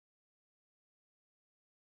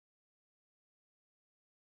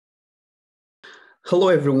Hello,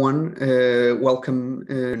 everyone. Welcome.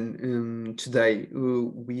 Today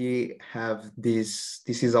we have this.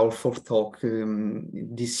 This is our fourth talk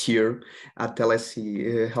this year at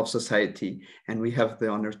LSESU Health Society, and we have the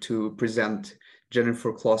honor to present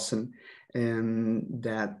Jennifer Clawson,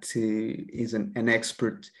 that is an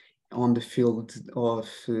expert on the field of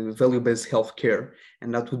value-based healthcare,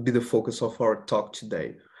 and that would be the focus of our talk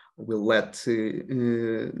today. We'll let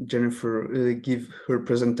Jennifer give her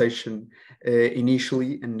presentation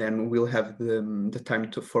initially, and then we'll have the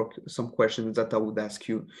time for some questions that I would ask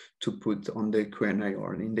you to put on the Q&A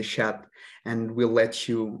or in the chat, and we'll let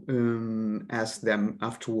you ask them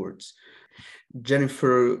afterwards.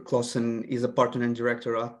 Jennifer Clawson is a partner and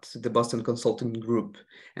director at the Boston Consulting Group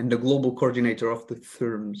and the global coordinator of the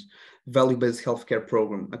firm's value-based healthcare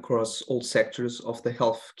program across all sectors of the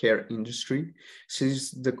healthcare industry.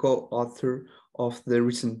 She's the co-author of the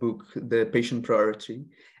recent book, The Patient Priority,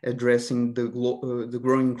 addressing the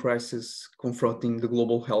growing crisis confronting the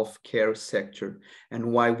global healthcare sector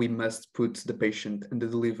and why we must put the patient and the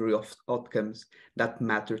delivery of outcomes that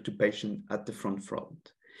matter to patients at the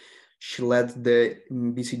front. She led the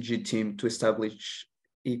BCG team to establish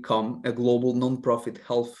ICHOM, a global nonprofit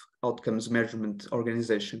health outcomes measurement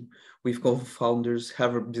organization with co-founders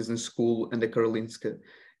Harvard Business School and the Karolinska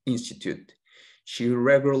Institute. She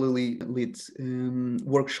regularly leads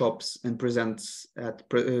workshops and presents at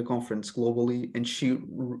conferences globally, and she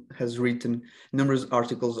has written numerous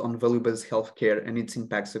articles on value-based healthcare and its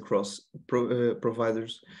impacts across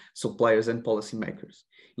providers, suppliers, and policymakers.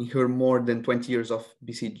 In her more than 20 years at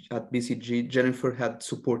BCG, Jennifer had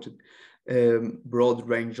supported a broad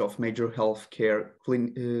range of major healthcare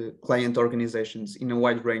client organizations in a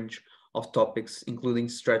wide range of topics, including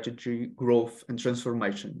strategy, growth and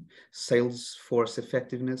transformation, sales force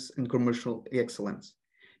effectiveness, and commercial excellence.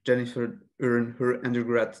 Jennifer earned her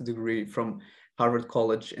undergrad degree from Harvard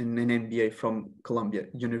College and an MBA from Columbia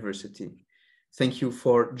University. Thank you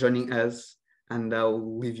for joining us, and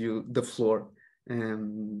I'll leave you the floor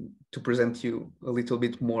to present you a little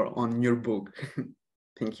bit more on your book.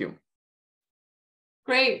 Thank you.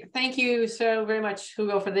 Great. Thank you so very much,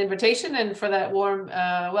 Hugo, for the invitation and for that warm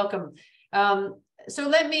welcome. So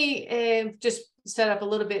let me just set up a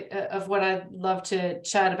little bit of what I'd love to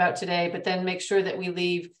chat about today, but then make sure that we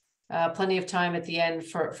leave plenty of time at the end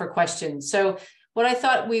for questions. So what I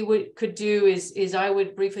thought we could do is I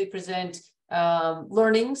would briefly present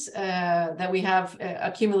learnings that we have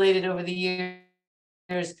accumulated over the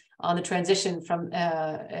years on the transition from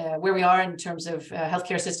where we are in terms of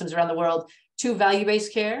healthcare systems around the world to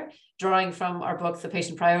value-based care, drawing from our book, The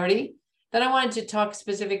Patient Priority. Then I wanted to talk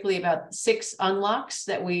specifically about 6 unlocks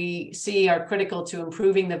that we see are critical to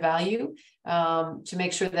improving the value to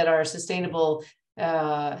make sure that our sustainable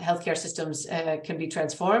healthcare systems can be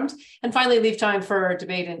transformed. And finally, leave time for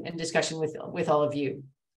debate and discussion with all of you.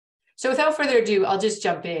 So without further ado, I'll just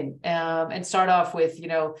jump in and start off with,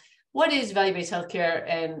 what is value-based healthcare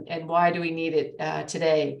and why do we need it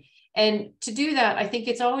today? And to do that, I think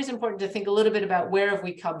it's always important to think a little bit about where have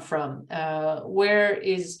we come from? Where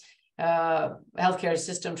is healthcare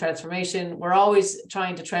system transformation? We're always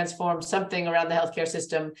trying to transform something around the healthcare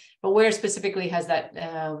system, but where specifically has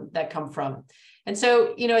that come from? And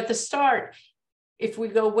so, at the start, if we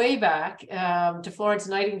go way back to Florence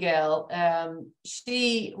Nightingale,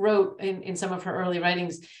 she wrote in some of her early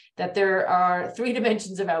writings that there are 3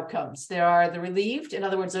 dimensions of outcomes. There are the relieved, in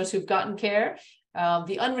other words, those who've gotten care,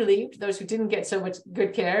 the unrelieved, those who didn't get so much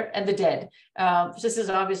good care, and the dead. This is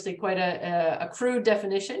obviously quite a crude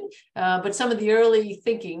definition, but some of the early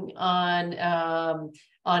thinking on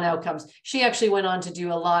outcomes. She actually went on to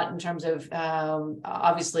do a lot in terms of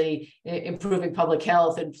obviously improving public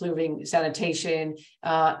health, improving sanitation,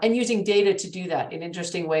 and using data to do that in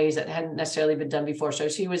interesting ways that hadn't necessarily been done before. So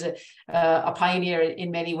she was a pioneer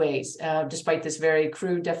in many ways, despite this very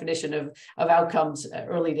crude definition of outcomes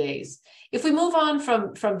early days. If we move on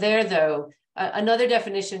from there, though, another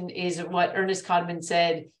definition is what Ernest Codman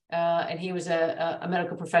said, and he was a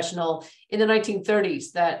medical professional in the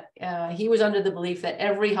 1930s, that he was under the belief that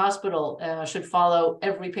every hospital should follow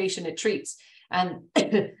every patient it treats. And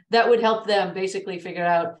that would help them basically figure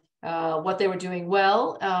out what they were doing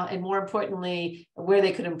well, and more importantly, where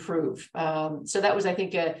they could improve. So that was, I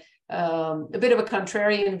think, a bit of a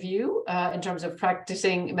contrarian view in terms of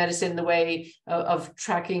practicing medicine, the way of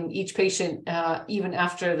tracking each patient even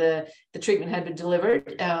after the treatment had been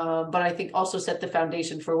delivered, but I think also set the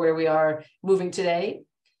foundation for where we are moving today.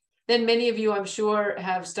 Then many of you, I'm sure,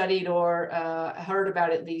 have studied or heard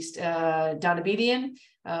about at least Don Abedian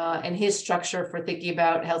and his structure for thinking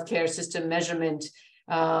about healthcare system measurement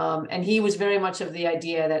And he was very much of the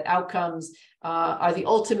idea that outcomes are the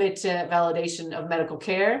ultimate validation of medical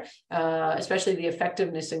care, especially the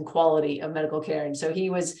effectiveness and quality of medical care. And so he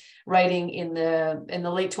was writing in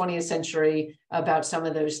the late 20th century about some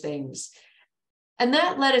of those things. And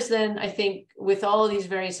that led us then, I think, with all of these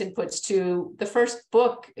various inputs to the first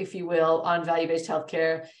book, if you will, on value-based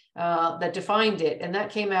healthcare that defined it. And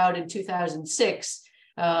that came out in 2006,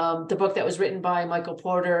 the book that was written by Michael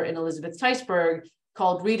Porter and Elizabeth Teisberg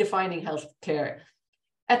called Redefining Healthcare.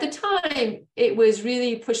 At the time, it was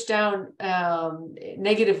really pushed down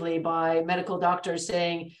negatively by medical doctors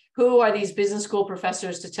saying, who are these business school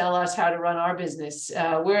professors to tell us how to run our business?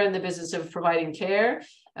 We're in the business of providing care.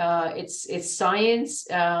 It's science.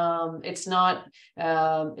 It's not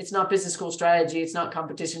business school strategy. It's not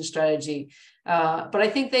competition strategy. But I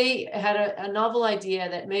think they had a novel idea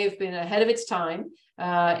that may have been ahead of its time.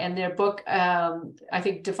 And their book, I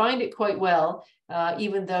think, defined it quite well,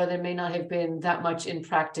 even though there may not have been that much in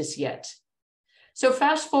practice yet. So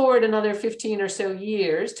fast forward another 15 or so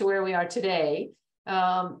years to where we are today.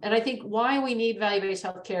 And I think why we need value-based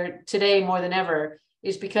healthcare today more than ever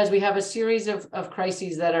is because we have a series of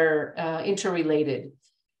crises that are interrelated.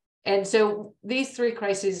 And so these three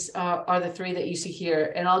crises are the three that you see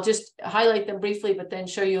here. And I'll just highlight them briefly, but then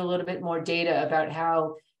show you a little bit more data about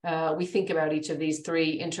how we think about each of these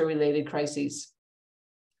three interrelated crises.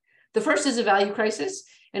 The first is a value crisis.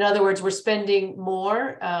 In other words, we're spending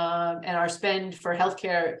more and our spend for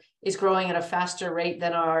healthcare is growing at a faster rate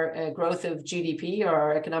than our growth of GDP or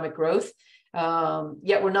our economic growth.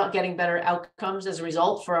 Yet we're not getting better outcomes as a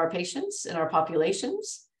result for our patients and our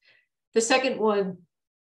populations. The second one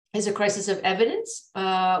is a crisis of evidence,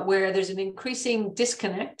 where there's an increasing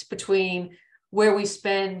disconnect between where we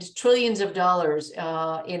spend trillions of dollars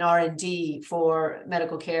in R&D for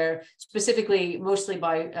medical care, specifically mostly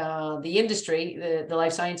by the industry, the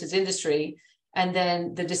life sciences industry, and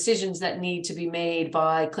then the decisions that need to be made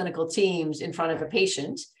by clinical teams in front of a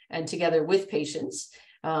patient and together with patients,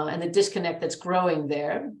 and the disconnect that's growing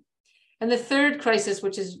there. And the third crisis,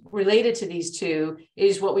 which is related to these two,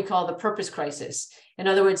 is what we call the purpose crisis. In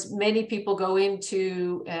other words, many people go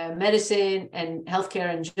into medicine and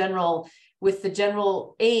healthcare in general with the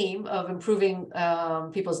general aim of improving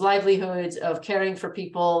people's livelihoods, of caring for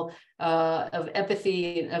people, of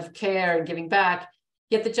empathy, of care and giving back.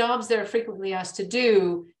 Yet the jobs they're frequently asked to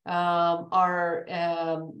do are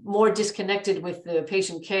more disconnected with the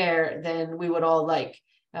patient care than we would all like.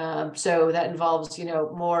 So that involves,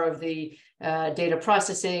 more of the data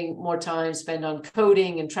processing, more time spent on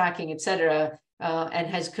coding and tracking, et cetera, and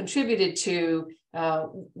has contributed to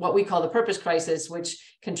what we call the purpose crisis,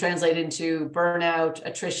 which can translate into burnout,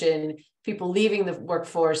 attrition, people leaving the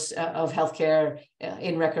workforce of healthcare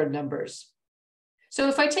in record numbers. So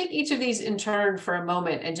if I take each of these in turn for a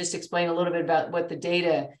moment and just explain a little bit about what the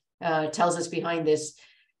data tells us behind this,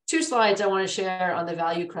 2 slides I want to share on the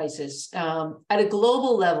value crisis. At a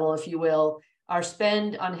global level, if you will, our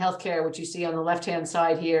spend on healthcare, which you see on the left-hand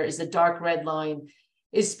side here is the dark red line,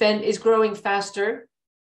 is growing faster.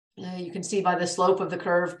 You can see by the slope of the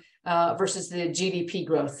curve versus the GDP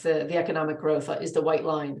growth, the economic growth is the white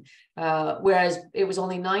line. Whereas it was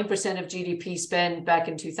only 9% of GDP spend back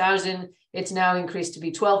in 2000, it's now increased to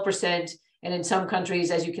be 12%. And in some countries,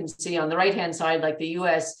 as you can see on the right-hand side, like the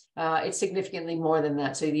US, it's significantly more than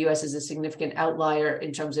that. So the US is a significant outlier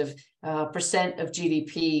in terms of percent of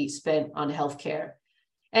GDP spent on healthcare.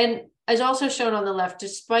 And as also shown on the left,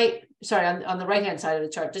 on the right-hand side of the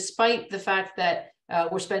chart, despite the fact that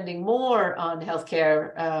we're spending more on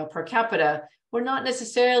healthcare per capita, we're not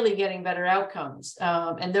necessarily getting better outcomes.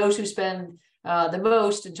 And those who spend the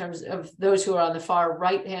most, in terms of those who are on the far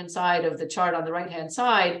right-hand side of the chart on the right-hand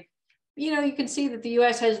side, you can see that the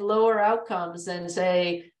US has lower outcomes than,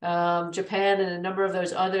 say, Japan and a number of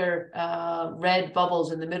those other red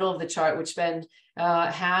bubbles in the middle of the chart, which spend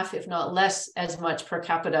half, if not less, as much per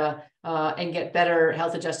capita and get better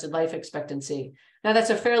health-adjusted life expectancy. Now,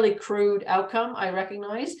 that's a fairly crude outcome, I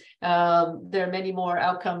recognize. There are many more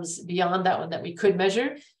outcomes beyond that one that we could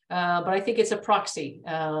measure, but I think it's a proxy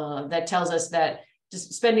that tells us that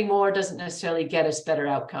just spending more doesn't necessarily get us better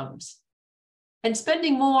outcomes. And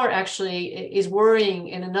spending more actually is worrying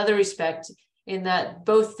in another respect, in that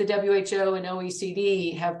both the WHO and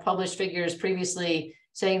OECD have published figures previously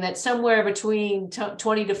saying that somewhere between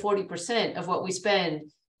 20 to 40% of what we spend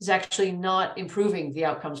is actually not improving the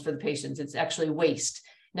outcomes for the patients. It's actually waste.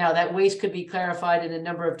 Now, that waste could be clarified in a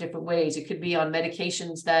number of different ways. It could be on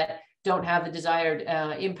medications that don't have the desired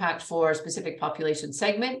impact for a specific population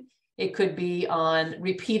segment. It could be on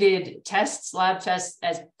repeated tests, lab tests,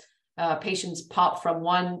 as patients pop from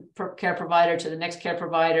one care provider to the next care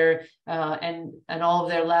provider, and all of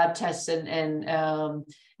their lab tests and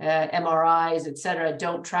MRIs, et cetera,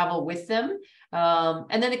 don't travel with them.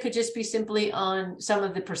 And then it could just be simply on some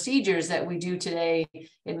of the procedures that we do today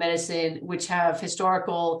in medicine, which have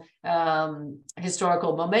historical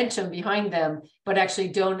momentum behind them, but actually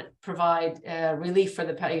don't provide relief for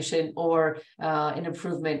the patient or an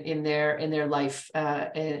improvement in their life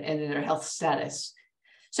and in their health status.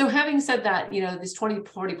 So having said that, this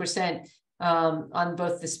 20-40% on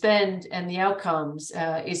both the spend and the outcomes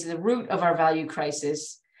is the root of our value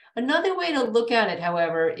crisis. Another way to look at it,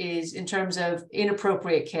 however, is in terms of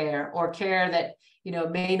inappropriate care, or care that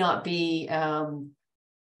may not be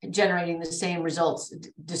generating the same results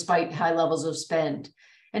despite high levels of spend.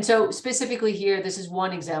 And so specifically here, this is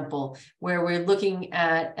one example where we're looking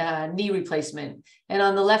at knee replacement. And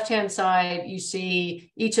on the left-hand side, you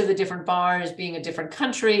see each of the different bars being a different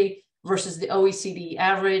country versus the OECD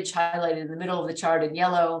average, highlighted in the middle of the chart in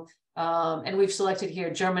yellow. And we've selected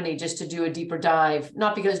here Germany just to do a deeper dive,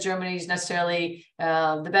 not because Germany is necessarily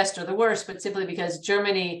the best or the worst, but simply because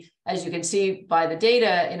Germany, as you can see by the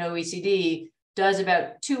data in OECD, does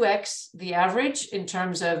about 2x the average in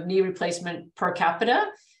terms of knee replacement per capita.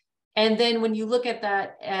 And then when you look at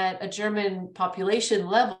that at a German population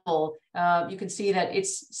level, you can see that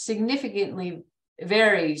it's significantly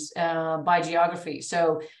varies by geography.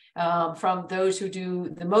 So from those who do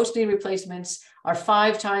the most knee replacements are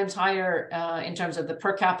 5 times higher in terms of the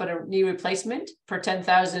per capita knee replacement per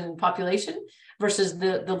 10,000 population versus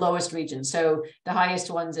the lowest region. So the highest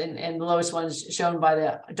ones and the lowest ones shown by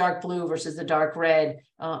the dark blue versus the dark red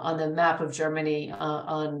on the map of Germany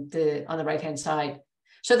on the right-hand side.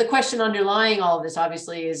 So the question underlying all of this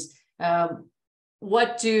obviously is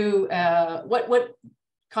what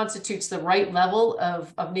constitutes the right level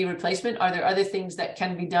of knee replacement? Are there other things that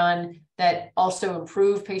can be done that also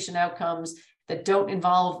improve patient outcomes that don't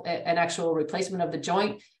involve an actual replacement of the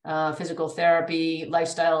joint, physical therapy,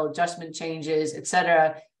 lifestyle adjustment changes, et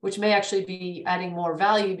cetera, which may actually be adding more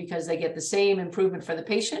value because they get the same improvement for the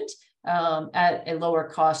patient at a lower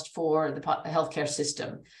cost for the healthcare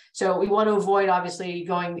system. So we want to avoid obviously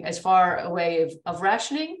going as far away of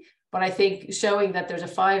rationing, but I think showing that there's a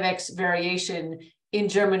 5x variation in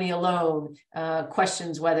Germany alone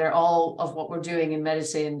questions whether all of what we're doing in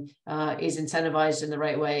medicine is incentivized in the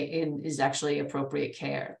right way and is actually appropriate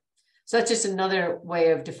care. So that's just another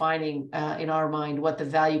way of defining in our mind what the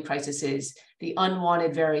value crisis is, the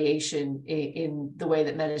unwanted variation in the way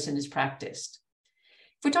that medicine is practiced.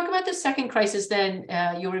 If we talk about the second crisis, then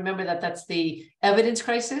you'll remember that that's the evidence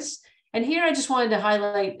crisis. And here I just wanted to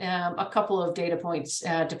highlight a couple of data points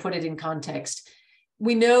to put it in context.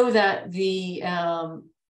 We know that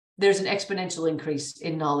there's an exponential increase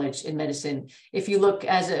in knowledge in medicine. If you look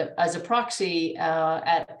as a proxy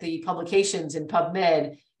at the publications in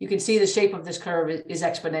PubMed, you can see the shape of this curve is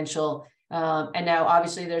exponential. And now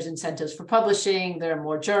obviously there's incentives for publishing, there are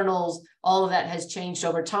more journals, all of that has changed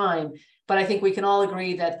over time. But I think we can all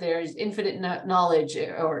agree that there's infinite knowledge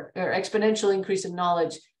or exponential increase in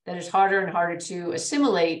knowledge that is harder and harder to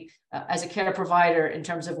assimilate as a care provider in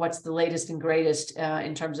terms of what's the latest and greatest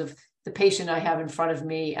in terms of the patient I have in front of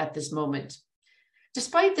me at this moment.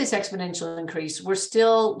 Despite this exponential increase, we're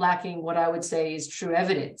still lacking what I would say is true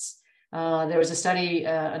evidence. There was a study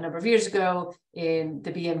a number of years ago in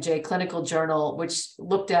the BMJ Clinical Journal, which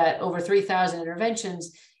looked at over 3,000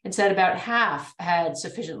 interventions and said about half had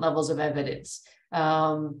sufficient levels of evidence.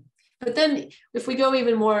 But then if we go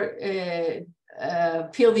even more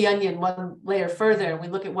peel the onion one layer further, and we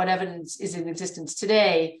look at what evidence is in existence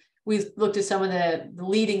today, we've looked at some of the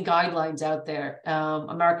leading guidelines out there.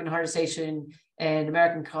 American Heart Association and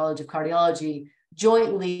American College of Cardiology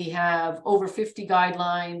jointly have over 50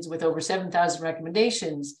 guidelines with over 7,000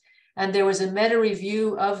 recommendations. And there was a meta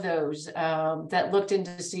review of those that looked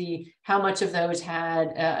into to see how much of those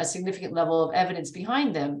had a significant level of evidence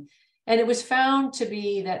behind them. And it was found to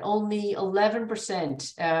be that only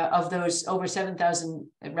 11% of those over 7,000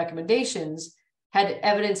 recommendations had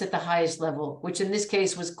evidence at the highest level, which in this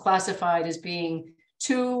case was classified as being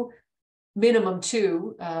minimum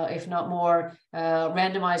two, if not more,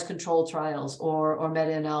 randomized control trials or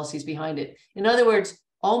meta-analyses behind it. In other words,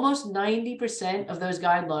 almost 90% of those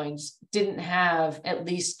guidelines didn't have at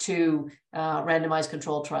least 2 randomized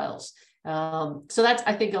control trials. So that's,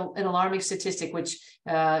 I think, an alarming statistic, which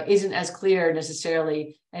isn't as clear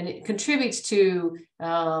necessarily. And it contributes to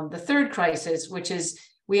the third crisis, which is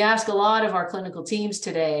we ask a lot of our clinical teams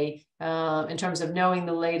today in terms of knowing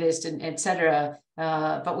the latest and et cetera,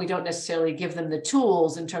 but we don't necessarily give them the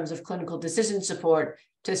tools in terms of clinical decision support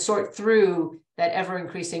to sort through that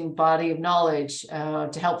ever-increasing body of knowledge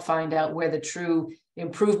to help find out where the true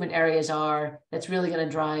improvement areas are that's really going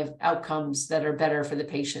to drive outcomes that are better for the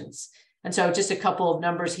patients. And so just a couple of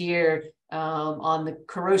numbers here on the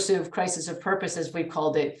corrosive crisis of purpose, as we've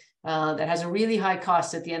called it, that has a really high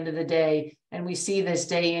cost at the end of the day. And we see this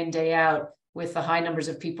day in, day out with the high numbers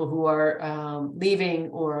of people who are leaving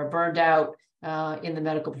or are burned out in the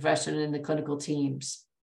medical profession and in the clinical teams.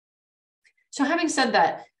 So having said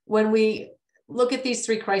that, when we look at these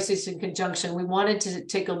three crises in conjunction, we wanted to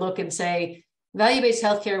take a look and say, value-based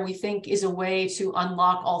healthcare, we think, is a way to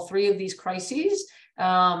unlock all three of these crises.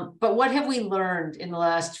 But what have we learned in the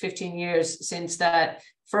last 15 years since that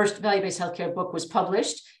first value-based healthcare book was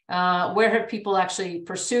published? Where have people actually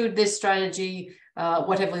pursued this strategy?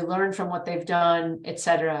 What have we learned from what they've done, et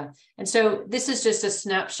cetera? And so this is just a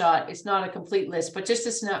snapshot. It's not a complete list, but just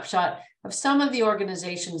a snapshot of some of the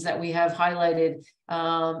organizations that we have highlighted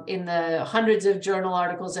in the hundreds of journal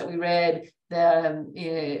articles that we read,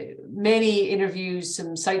 the many interviews,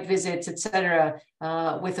 some site visits, et cetera,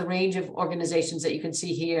 with a range of organizations that you can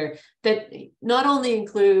see here that not only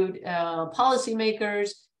include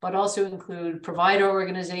policymakers, but also include provider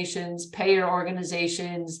organizations, payer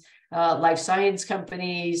organizations, life science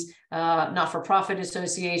companies, not-for-profit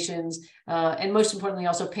associations, and most importantly,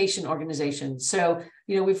 also patient organizations. So,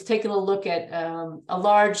 we've taken a look at a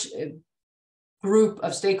large group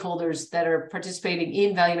of stakeholders that are participating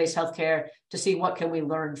in value-based healthcare to see what can we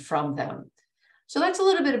learn from them. So that's a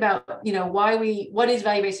little bit about, what is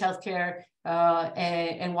value-based healthcare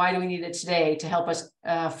and why do we need it today to help us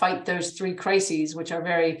fight those three crises, which are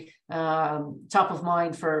very top of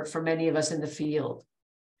mind for many of us in the field.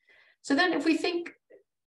 So then if we think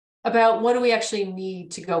about what do we actually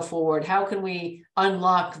need to go forward, how can we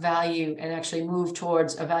unlock value and actually move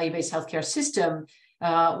towards a value-based healthcare system,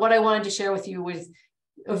 what I wanted to share with you with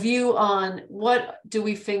a view on what do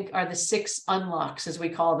we think are the 6 unlocks, as we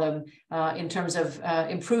call them, in terms of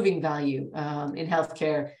improving value in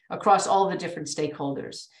healthcare across all the different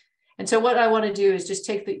stakeholders. And so what I want to do is just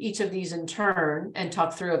take each of these in turn and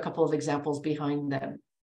talk through a couple of examples behind them.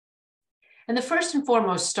 And the first and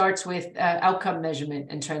foremost starts with outcome measurement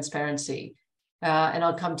and transparency. And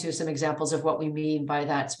I'll come to some examples of what we mean by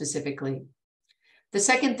that specifically. The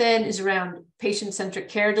second then is around patient-centric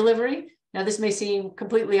care delivery. Now, this may seem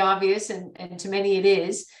completely obvious, and to many it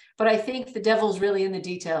is, but I think the devil's really in the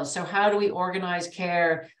details. So how do we organize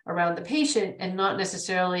care around the patient and not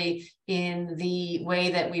necessarily in the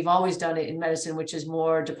way that we've always done it in medicine, which is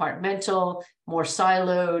more departmental, more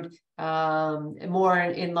siloed, more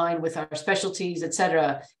in line with our specialties, et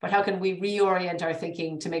cetera. But how can we reorient our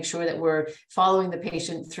thinking to make sure that we're following the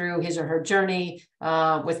patient through his or her journey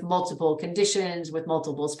with multiple conditions, with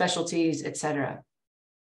multiple specialties, et cetera.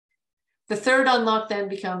 The third unlock then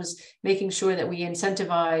becomes making sure that we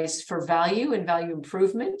incentivize for value and value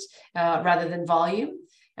improvement rather than volume.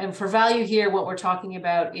 And for value here, what we're talking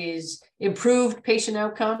about is improved patient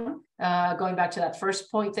outcome, going back to that first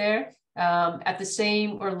point there, at the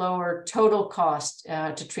same or lower total cost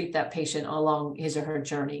to treat that patient along his or her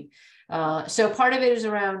journey. So part of it is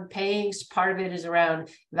around paying, part of it is around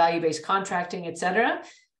value-based contracting, et cetera.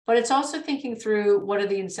 But it's also thinking through what are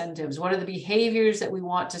the incentives, what are the behaviors that we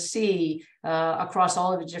want to see across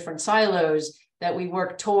all of the different silos that we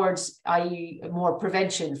work towards, i.e. more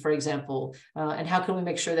prevention, for example, and how can we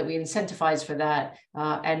make sure that we incentivize for that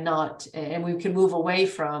and we can move away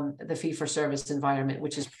from the fee-for-service environment,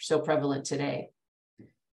 which is so prevalent today.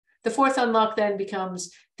 The fourth unlock then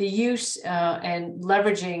becomes the use and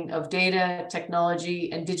leveraging of data,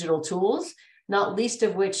 technology, and digital tools, not least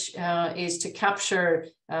of which is to capture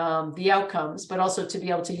the outcomes, but also to be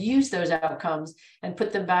able to use those outcomes and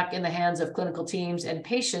put them back in the hands of clinical teams and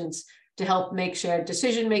patients to help make shared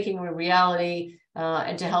decision-making a reality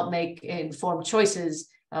and to help make informed choices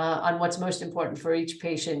on what's most important for each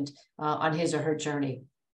patient on his or her journey.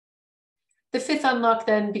 The fifth unlock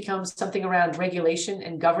then becomes something around regulation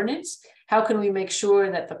and governance. How can we make sure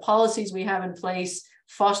that the policies we have in place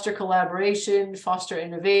foster collaboration, foster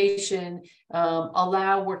innovation,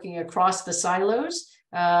 allow working across the silos,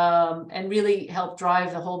 and really help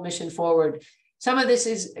drive the whole mission forward? Some of this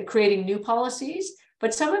is creating new policies,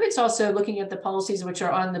 but some of it's also looking at the policies which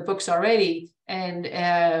are on the books already and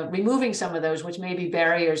removing some of those which may be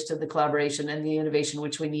barriers to the collaboration and the innovation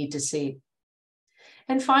which we need to see.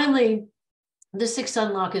 And finally, the sixth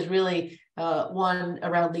unlock is really one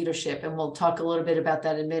around leadership, and we'll talk a little bit about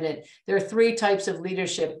that in a minute. There are 3 types of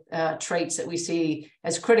leadership traits that we see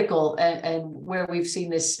as critical and where we've seen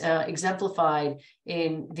this exemplified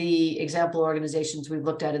in the example organizations we've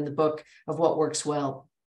looked at in the book of what works well.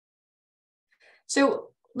 So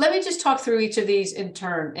let me just talk through each of these in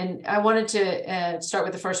turn. And I wanted to start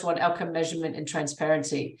with the first one, outcome measurement and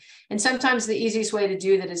transparency. And sometimes the easiest way to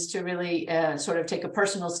do that is to really sort of take a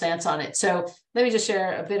personal stance on it. So let me just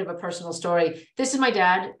share a bit of a personal story. This is my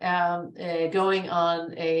dad going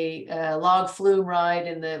on a log flume ride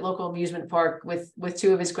in the local amusement park with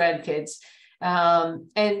two of his grandkids.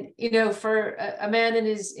 And, you know, for a man in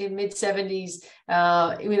mid 70s,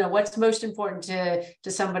 you know, what's most important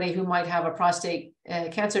to somebody who might have a prostate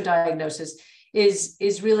cancer diagnosis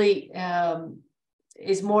is really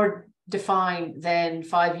is more defined than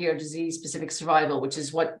 5-year disease specific survival, which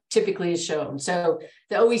is what typically is shown. So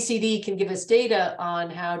the OECD can give us data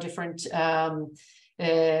on how different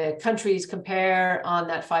countries compare on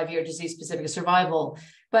that 5-year disease specific survival.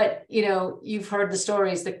 But, you know, you've heard the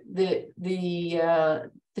stories, the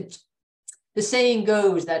saying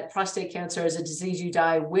goes that prostate cancer is a disease you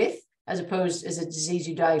die with, as opposed as a disease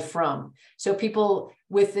you die from. So people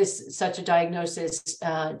with such a diagnosis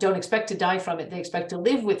don't expect to die from it. They expect to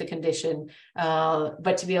live with the condition,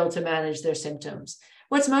 but to be able to manage their symptoms.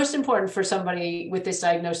 What's most important for somebody with this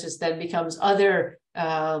diagnosis then becomes other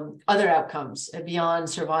outcomes beyond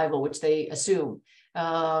survival, which they assume.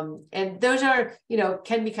 And those are, you know,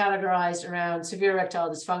 can be categorized around severe erectile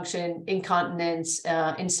dysfunction, incontinence,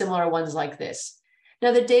 and similar ones like this.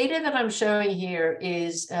 Now, the data that I'm showing here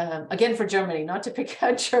is, again, for Germany, not to pick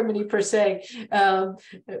out Germany per se,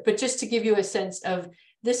 but just to give you a sense of,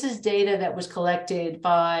 this is data that was collected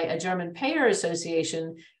by a German payer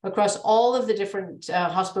association across all of the different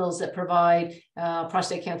hospitals that provide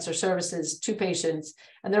prostate cancer services to patients.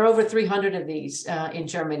 And there are over 300 of these in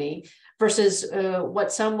Germany, versus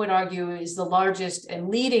what some would argue is the largest and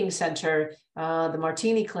leading center, the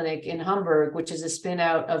Martini Clinic in Hamburg, which is a spin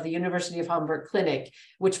out of the University of Hamburg Clinic,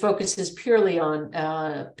 which focuses purely on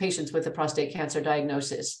patients with a prostate cancer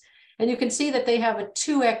diagnosis. And you can see that they have a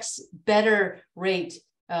 2x better rate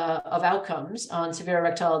of outcomes on severe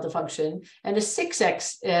erectile dysfunction and a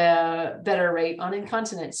 6x better rate on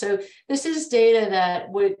incontinence. So this is data that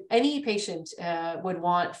any patient would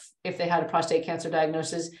want if they had a prostate cancer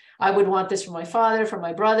diagnosis. I would want this for my father, for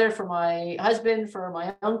my brother, for my husband, for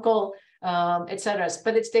my uncle, etc.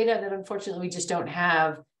 But it's data that unfortunately we just don't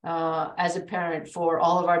have as a parent for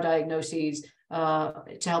all of our diagnoses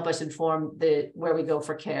to help us inform where we go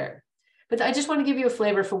for care. But I just want to give you a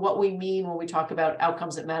flavor for what we mean when we talk about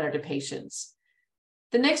outcomes that matter to patients.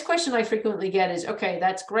 The next question I frequently get is, okay,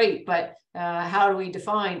 that's great, but how do we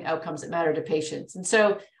define outcomes that matter to patients? And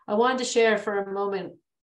so I wanted to share for a moment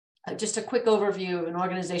just a quick overview of an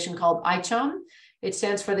organization called ICHOM. It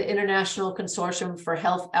stands for the International Consortium for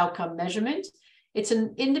Health Outcome Measurement. It's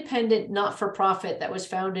an independent not-for-profit that was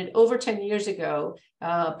founded over 10 years ago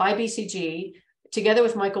by BCG, together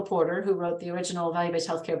with Michael Porter, who wrote the original value-based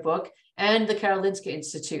healthcare book, and the Karolinska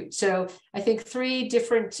Institute. So I think 3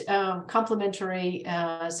 different complementary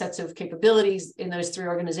sets of capabilities in those 3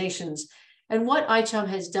 organizations. And what ICHOM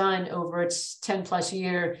has done over its 10+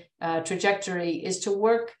 year trajectory is to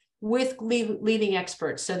work with leading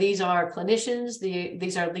experts. So these are clinicians,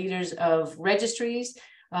 these are leaders of registries,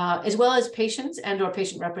 as well as patients and or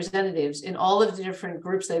patient representatives in all of the different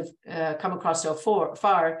groups they've come across so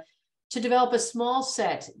far, to develop a small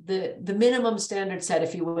set, the minimum standard set,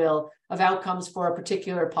 if you will, of outcomes for a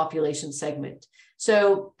particular population segment.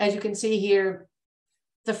 So as you can see here,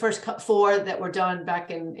 the first 4 that were done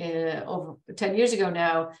back in over 10 years ago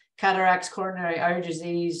now, cataracts, coronary artery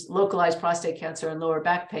disease, localized prostate cancer, and lower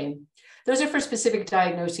back pain. Those are for specific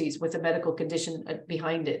diagnoses with a medical condition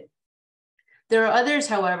behind it. There are others,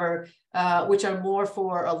 however, which are more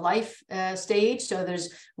for a life stage. So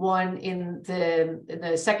there's one in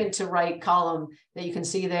the second to right column that you can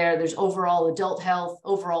see there. There's overall adult health,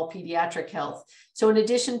 overall pediatric health. So in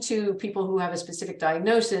addition to people who have a specific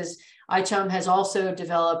diagnosis, ICHOM has also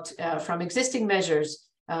developed from existing measures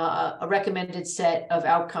a recommended set of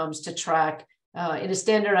outcomes to track in a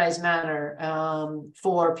standardized manner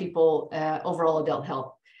for people overall adult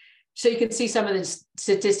health. So you can see some of the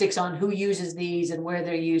statistics on who uses these and where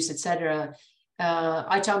they're used, et cetera.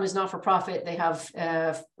 ICHOM is not for profit. They have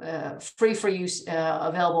free for use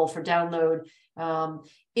available for download.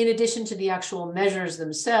 In addition to the actual measures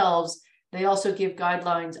themselves, they also give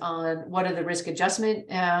guidelines on what are the risk adjustment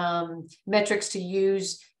metrics to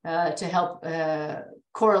use to help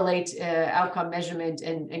correlate outcome measurement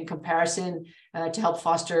and comparison to help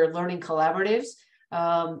foster learning collaboratives.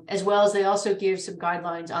 As well as they also give some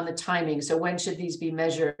guidelines on the timing. So when should these be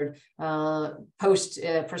measured, post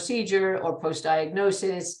procedure or post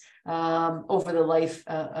diagnosis, over the life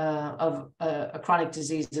of a chronic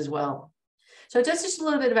disease as well. So that's just a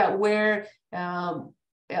little bit about where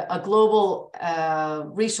a global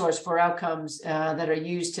resource for outcomes that are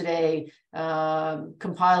used today,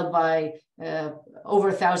 compiled by over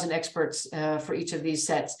 1,000 experts for each of these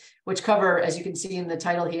sets, which cover, as you can see in the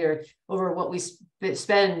title here, over what we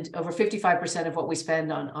spend, over 55% of what we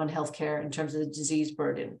spend on healthcare in terms of the disease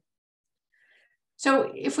burden.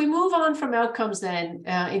 So if we move on from outcomes then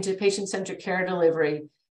into patient-centric care delivery,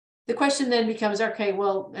 the question then becomes, okay,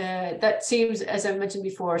 well, that seems, as I mentioned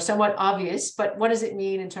before, somewhat obvious, but what does it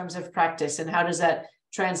mean in terms of practice, and how does that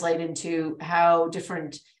translate into how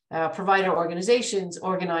different provider organizations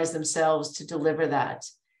organize themselves to deliver that?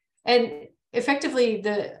 And effectively,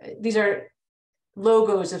 these are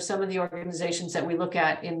logos of some of the organizations that we look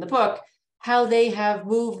at in the book, how they have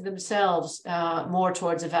moved themselves more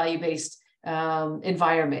towards a value-based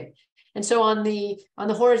environment. And so on the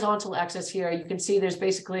horizontal axis here, you can see there's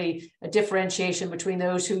basically a differentiation between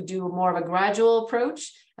those who do more of a gradual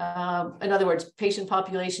approach, in other words, patient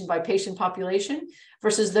population by patient population,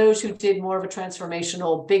 versus those who did more of a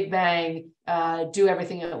transformational, big bang, do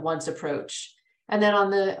everything at once approach. And then on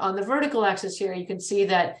the vertical axis here, you can see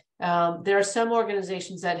that there are some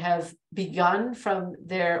organizations that have begun from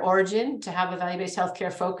their origin to have a value-based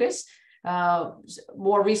healthcare focus.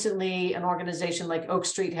 More recently, an organization like Oak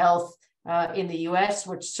Street Health in the US,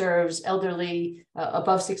 which serves elderly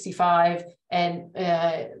above 65 and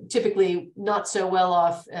typically not so well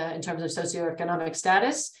off in terms of socioeconomic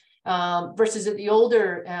status, versus at the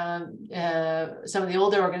older, some of the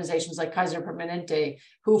older organizations like Kaiser Permanente,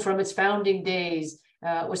 who from its founding days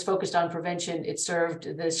was focused on prevention. It served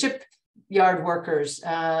the shipyard workers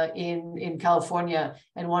in California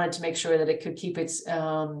and wanted to make sure that it could keep its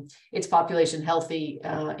population healthy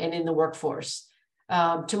and in the workforce.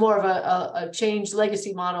 To more of a changed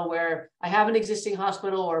legacy model where I have an existing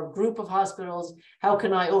hospital or a group of hospitals, how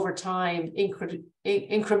can I over time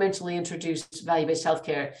incrementally introduce value-based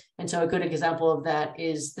healthcare? And so a good example of that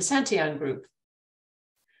is the Santillon Group.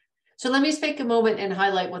 So let me take a moment and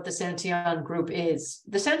highlight what the Santillon Group is.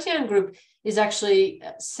 The Santillon Group is actually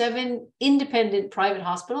 7 independent private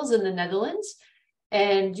hospitals in the Netherlands.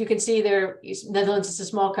 And you can see Netherlands is a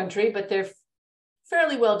small country, but they're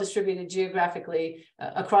fairly well distributed geographically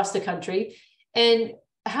across the country. And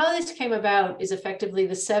how this came about is effectively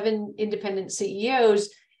the 7 independent CEOs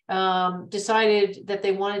decided that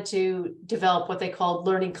they wanted to develop what they called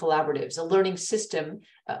learning collaboratives, a learning system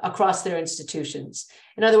across their institutions.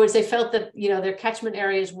 In other words, they felt that their catchment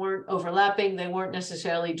areas weren't overlapping, they weren't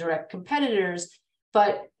necessarily direct competitors,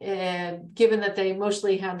 but given that they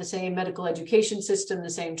mostly had the same medical education system, the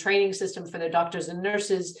same training system for their doctors and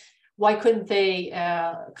nurses, why couldn't they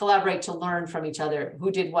collaborate to learn from each other, who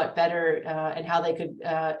did what better, and how they could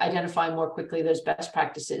identify more quickly those best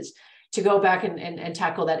practices to go back and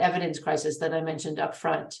tackle that evidence crisis that I mentioned up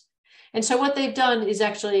front. And so what they've done is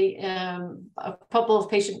actually a couple of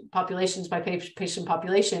patient populations by patient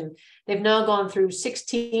population. They've now gone through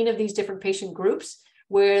 16 of these different patient groups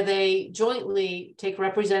where they jointly take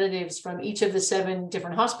representatives from each of the 7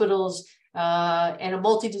 different hospitals and a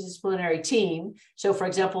multidisciplinary team. So for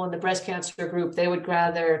example, in the breast cancer group, they would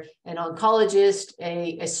gather an oncologist,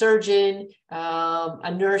 a surgeon,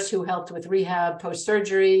 a nurse who helped with rehab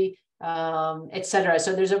post-surgery, et cetera.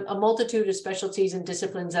 So there's a multitude of specialties and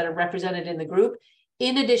disciplines that are represented in the group,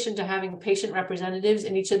 in addition to having patient representatives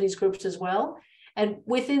in each of these groups as well. And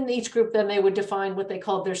within each group, then they would define what they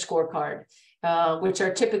called their scorecard, which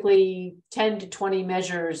are typically 10 to 20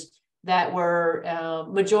 measures that were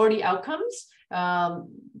majority outcomes,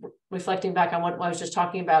 reflecting back on what I was just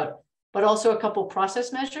talking about, but also a couple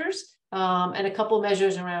process measures and a couple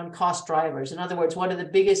measures around cost drivers. In other words, what are the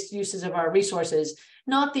biggest uses of our resources?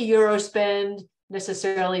 Not the euro spend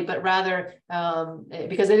necessarily, but rather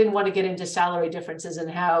because they didn't want to get into salary differences and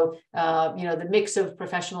how the mix of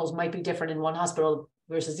professionals might be different in one hospital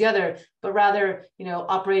versus the other, but rather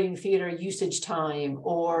operating theater usage time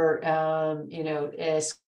or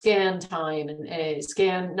scan time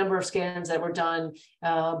and number of scans that were done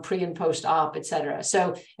pre and post op, et cetera.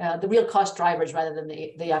 So the real cost drivers rather than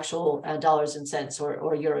the actual dollars and cents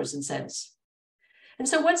or euros and cents. And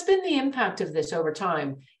so what's been the impact of this over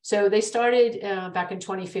time? So they started back in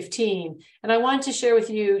 2015, and I wanted to share with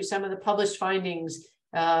you some of the published findings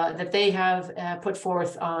that they have put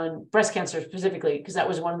forth on breast cancer specifically, because that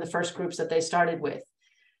was one of the first groups that they started with.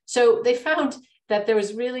 So they found that there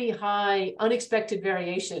was really high unexpected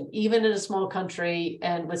variation, even in a small country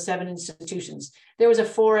and with 7 institutions. There was a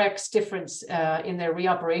 4x difference in their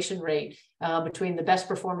reoperation rate between the best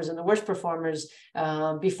performers and the worst performers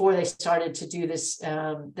before they started to do this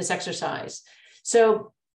exercise.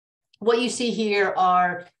 So what you see here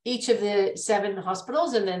are each of the 7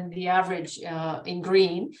 hospitals and then the average in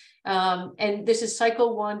green. And this is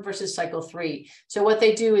cycle 1 versus cycle 3. So what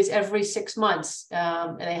they do is every 6 months,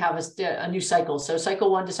 and they have a new cycle. So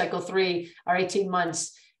cycle 1 to cycle 3 are 18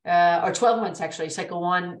 months, or 12 months actually. Cycle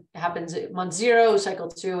 1 happens at month 0, cycle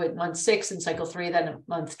 2 at month 6, and cycle 3 then at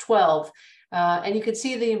month 12. And you can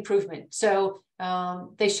see the improvement. So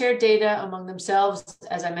they share data among themselves,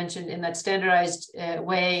 as I mentioned, in that standardized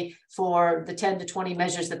way for the 10 to 20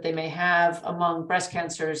 measures that they may have among breast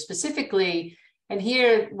cancer specifically. And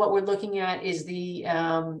here, what we're looking at is the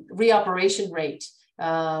reoperation rate,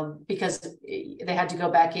 because they had to go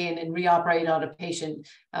back in and reoperate on a patient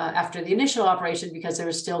after the initial operation because there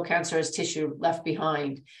was still cancerous tissue left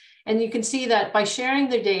behind. And you can see that by sharing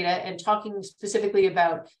their data and talking specifically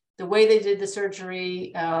about the way they did the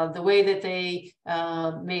surgery, the way that they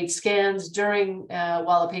made scans during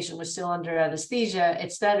while a patient was still under anesthesia,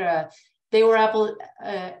 et cetera, they were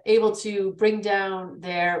able to bring down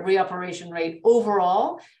their reoperation rate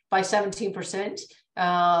overall by 17%.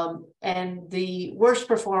 And the worst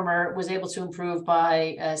performer was able to improve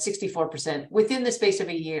by 64% within the space of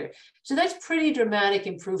a year. So that's pretty dramatic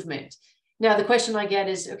improvement. Now, the question I get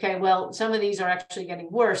is, okay, well, some of these are actually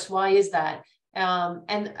getting worse. Why is that?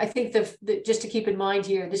 And I think just to keep in mind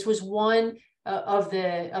here, this was one of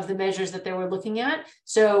the measures that they were looking at.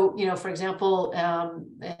 So, for example,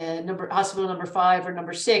 hospital number 5 or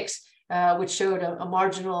number 6, which showed a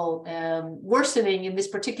marginal worsening in this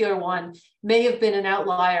particular one, may have been an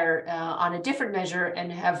outlier on a different measure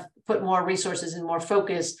and have put more resources and more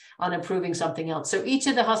focus on improving something else. So each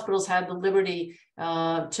of the hospitals had the liberty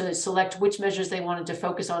to select which measures they wanted to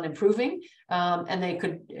focus on improving, and they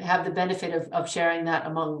could have the benefit of sharing that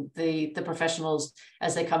among the professionals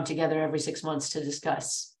as they come together every 6 months to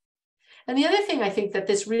discuss. And the other thing I think that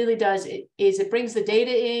this really does is it brings the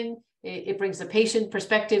data in, it brings the patient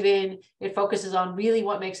perspective in, it focuses on really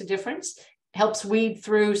what makes a difference, helps weed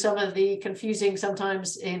through some of the confusing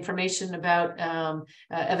sometimes information about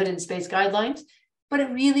evidence-based guidelines, but it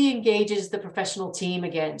really engages the professional team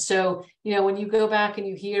again. So, when you go back and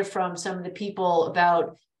you hear from some of the people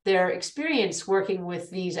about their experience working with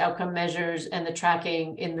these outcome measures and the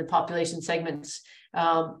tracking in the population segments,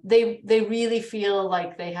 they really feel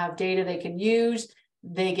like they have data they can use,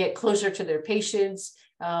 they get closer to their patients,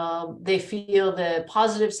 they feel the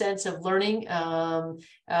positive sense of learning,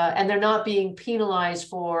 and they're not being penalized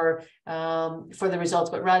for the results,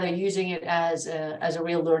 but rather using it as a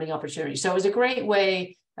real learning opportunity. So it was a great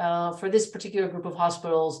way for this particular group of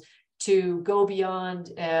hospitals to go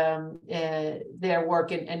beyond their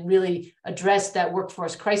work and really address that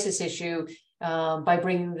workforce crisis issue by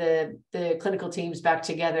bringing the clinical teams back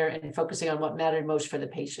together and focusing on what mattered most for the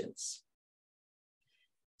patients.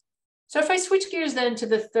 So if I switch gears then to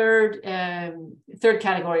the third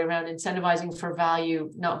category around incentivizing for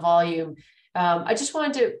value, not volume, I just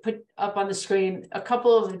wanted to put up on the screen a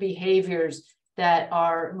couple of the behaviors that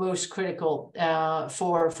are most critical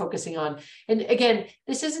for focusing on. And again,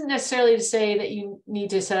 this isn't necessarily to say that you need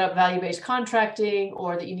to set up value-based contracting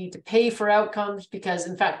or that you need to pay for outcomes, because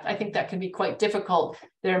in fact, I think that can be quite difficult.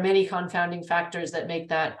 There are many confounding factors that make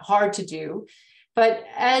that hard to do. But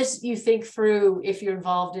as you think through, if you're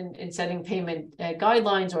involved in setting payment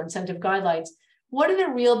guidelines or incentive guidelines, what are the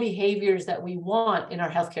real behaviors that we want in our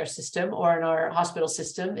healthcare system or in our hospital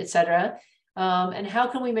system, et cetera? And how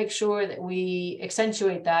can we make sure that we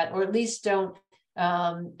accentuate that, or at least don't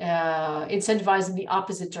incentivize in the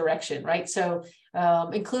opposite direction, right? So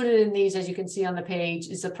included in these, as you can see on the page,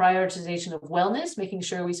 is the prioritization of wellness, making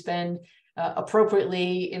sure we spend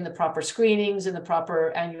appropriately in the proper screenings and the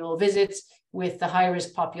proper annual visits with the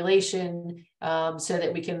high-risk population, so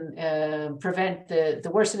that we can prevent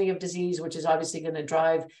the worsening of disease, which is obviously going to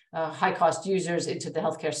drive high-cost users into the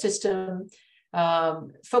healthcare system.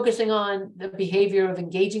 Focusing on the behavior of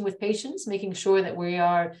engaging with patients, making sure that we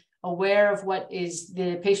are aware of what is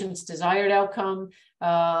the patient's desired outcome,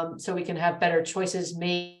 so we can have better choices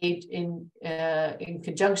made in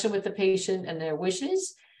conjunction with the patient and their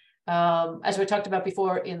wishes. As we talked about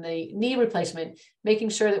before in the knee replacement, making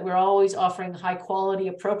sure that we're always offering high quality,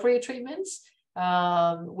 appropriate treatments,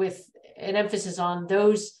 with an emphasis on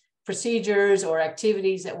those procedures or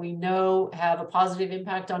activities that we know have a positive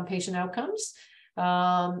impact on patient outcomes.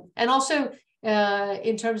 And also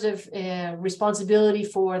in terms of responsibility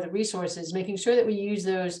for the resources, making sure that we use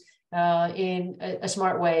those in a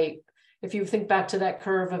smart way. If you think back to that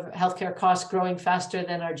curve of healthcare costs growing faster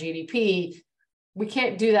than our GDP, we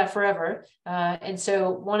can't do that forever. And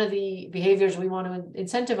so one of the behaviors we want to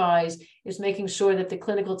incentivize is making sure that the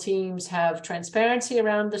clinical teams have transparency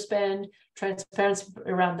around the spend, transparency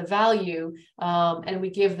around the value, and we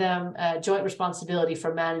give them joint responsibility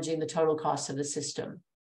for managing the total costs of the system.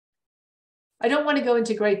 I don't want to go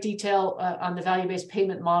into great detail on the value-based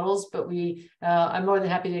payment models, but I'm more than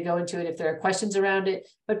happy to go into it if there are questions around it.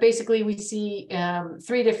 But basically, we see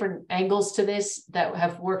 3 different angles to this that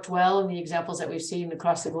have worked well in the examples that we've seen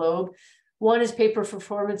across the globe. One is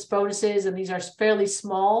pay-per-performance bonuses, and these are fairly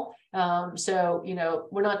small. So,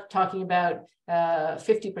 we're not talking about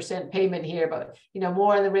 50% payment here, but,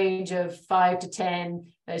 more in the range of 5 to 10,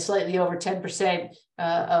 slightly over 10%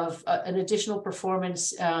 of an additional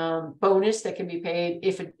performance bonus that can be paid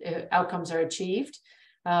if outcomes are achieved.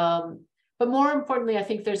 But more importantly, I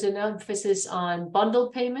think there's an emphasis on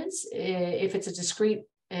bundled payments if it's a discrete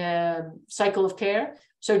cycle of care.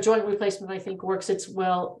 So joint replacement, I think, works its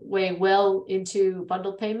way well into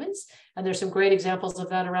bundled payments. And there's some great examples of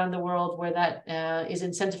that around the world where that is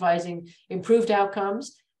incentivizing improved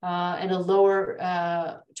outcomes and a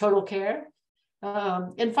lower total care.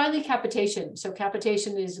 And finally, capitation. So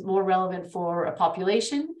capitation is more relevant for a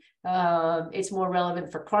population. It's more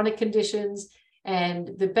relevant for chronic conditions.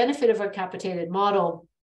 And the benefit of a capitated model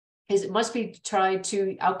is it must be tied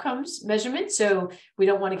to outcomes measurement. So we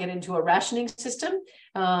don't want to get into a rationing system,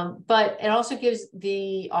 but it also gives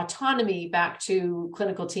the autonomy back to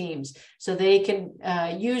clinical teams so they can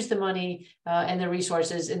use the money and the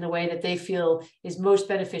resources in the way that they feel is most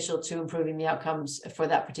beneficial to improving the outcomes for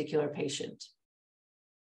that particular patient.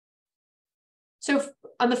 So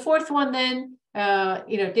on the fourth one, then,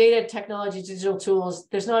 data, technology, digital tools,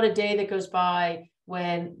 there's not a day that goes by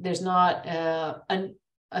when there's not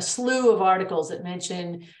a slew of articles that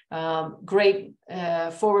mention great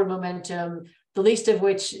forward momentum, the least of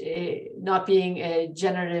which not being a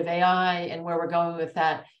generative AI and where we're going with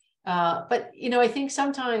that. But, I think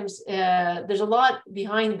sometimes there's a lot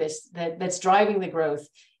behind this that's driving the growth.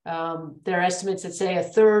 There are estimates that say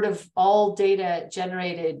 1/3 of all data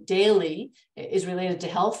generated daily is related to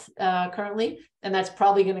health currently, and that's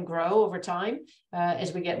probably going to grow over time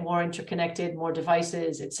as we get more interconnected, more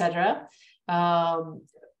devices, et cetera.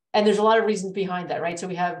 And there's a lot of reasons behind that, right? So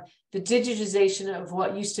we have the digitization of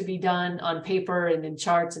what used to be done on paper and in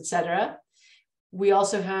charts, et cetera. We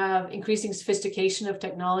also have increasing sophistication of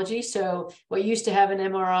technology. So what used to have an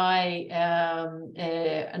MRI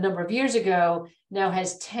a number of years ago now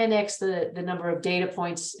has 10x the number of data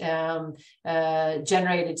points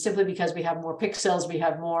generated simply because we have more pixels, we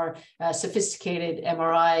have more sophisticated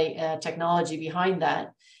MRI technology behind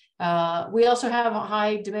that. We also have a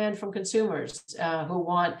high demand from consumers who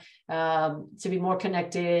want to be more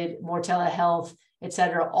connected, more telehealth, et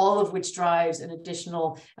cetera, all of which drives an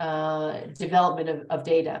additional development of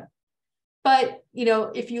data. But,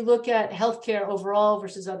 if you look at healthcare overall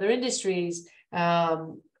versus other industries,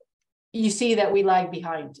 you see that we lag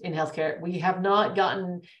behind in healthcare. We have not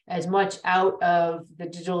gotten as much out of the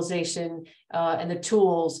digitalization and the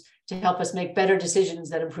tools to help us make better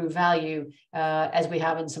decisions that improve value as we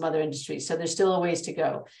have in some other industries. So there's still a ways to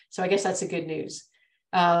go. So I guess that's the good news.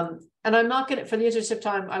 And I'm not going to, for the interest of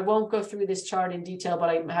time, I won't go through this chart in detail, but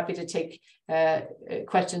I'm happy to take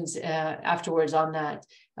questions afterwards on that.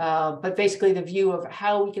 But basically the view of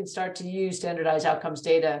how we can start to use standardized outcomes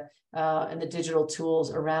data and the digital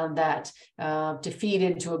tools around that to feed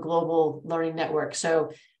into a global learning network.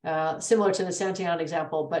 So similar to the Santillon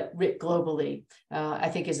example, but writ globally, I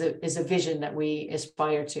think is a vision that we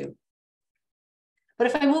aspire to. But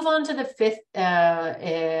if I move on to the fifth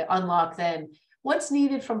unlock, then what's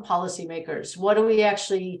needed from policymakers? What do we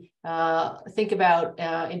actually think about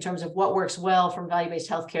in terms of what works well from value-based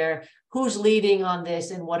healthcare? Who's leading on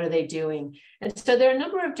this and what are they doing? And so there are a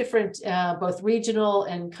number of different both regional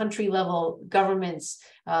and country level governments,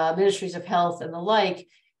 ministries of health and the like,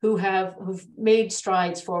 who've made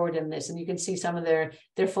strides forward in this. And you can see some of their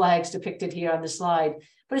flags depicted here on the slide.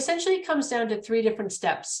 But essentially it comes down to 3 different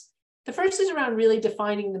steps. The first is around really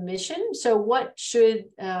defining the mission. So what should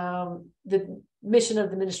the mission of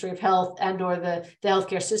the Ministry of Health and or the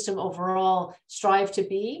healthcare system overall strive to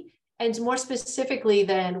be? And more specifically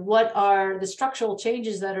then, what are the structural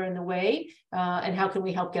changes that are in the way and how can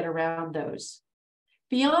we help get around those?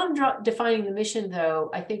 Beyond defining the mission, though,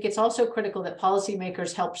 I think it's also critical that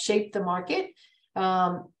policymakers help shape the market.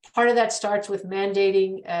 Part of that starts with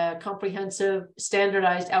mandating comprehensive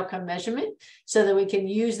standardized outcome measurement so that we can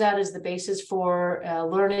use that as the basis for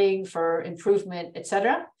learning, for improvement, et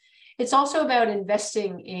cetera. It's also about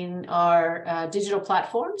investing in our digital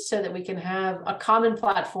platforms so that we can have a common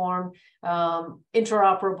platform,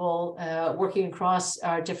 interoperable, working across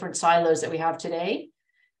our different silos that we have today.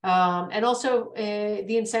 And also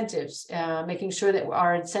the incentives, making sure that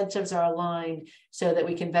our incentives are aligned so that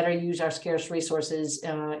we can better use our scarce resources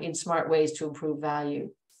in smart ways to improve value.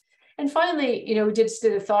 And finally, we did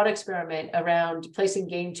a thought experiment around placing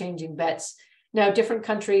game-changing bets. Now, different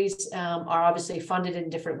countries are obviously funded in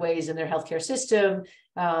different ways in their healthcare system.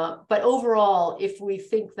 But overall, if we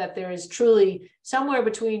think that there is truly somewhere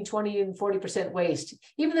between 20 and 40% waste,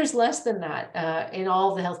 even there's less than that in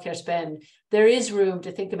all of the healthcare spend, there is room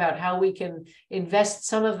to think about how we can invest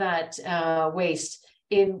some of that waste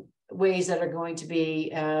in ways that are going to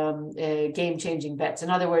be game-changing bets. In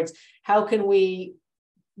other words, how can we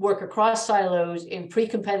work across silos in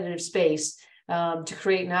pre-competitive space to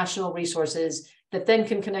create national resources that then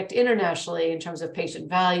can connect internationally in terms of patient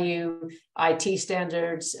value, IT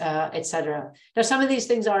standards, et cetera. Now, some of these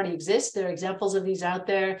things already exist. There are examples of these out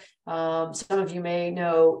there. Some of you may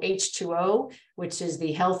know H2O, which is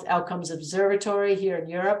the Health Outcomes Observatory here in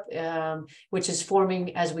Europe, which is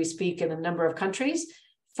forming as we speak in a number of countries,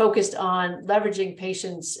 focused on leveraging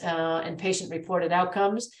patients and patient-reported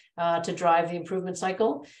outcomes to drive the improvement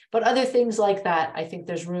cycle. But other things like that, I think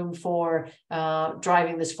there's room for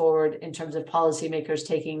driving this forward in terms of policymakers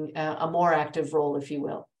taking a more active role, if you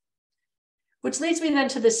will. Which leads me then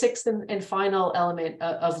to the sixth and final element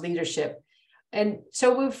of leadership. And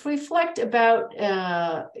so we reflect about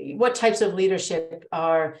what types of leadership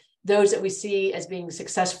are those that we see as being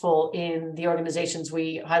successful in the organizations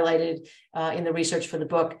we highlighted in the research for the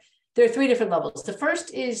book. There are three different levels. The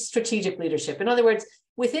first is strategic leadership. In other words,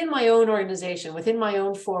 within my own organization, within my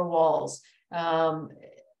own four walls,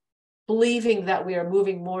 believing that we are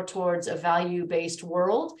moving more towards a value-based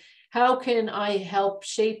world, how can I help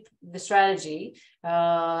shape the strategy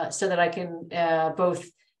so that I can both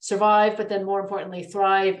survive, but then more importantly,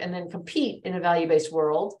 thrive and then compete in a value-based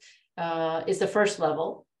world is the first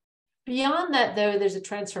level. Beyond that, though, there's a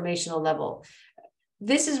transformational level.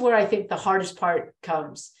 This is where I think the hardest part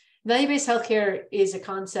comes. Value-based healthcare is a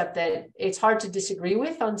concept that it's hard to disagree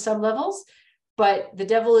with on some levels, but the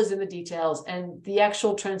devil is in the details, and the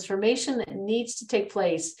actual transformation that needs to take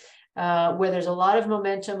place where there's a lot of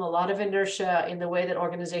momentum, a lot of inertia in the way that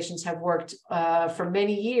organizations have worked for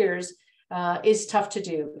many years is tough to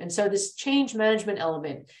do. And so this change management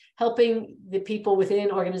element, helping the people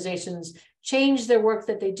within organizations change their work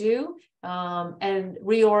that they do and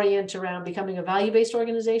reorient around becoming a value-based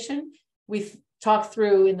organization. We've talked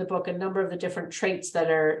through in the book a number of the different traits that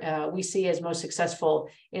are we see as most successful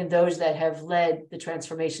in those that have led the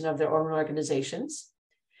transformation of their own organizations.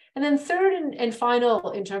 And then third and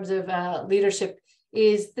final in terms of leadership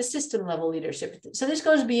is the system level leadership. So this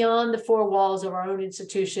goes beyond the four walls of our own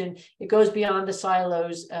institution. It goes beyond the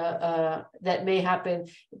silos that may happen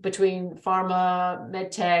between pharma,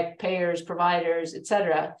 medtech, payers, providers, et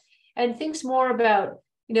cetera, and thinks more about,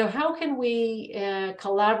 how can we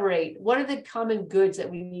collaborate? What are the common goods that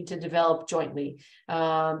we need to develop jointly?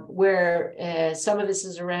 Where some of this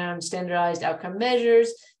is around standardized outcome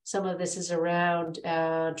measures, some of this is around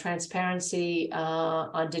transparency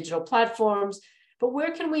on digital platforms. But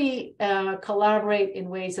where can we collaborate in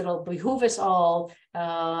ways that'll behoove us all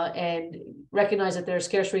and recognize that there are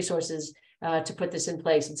scarce resources to put this in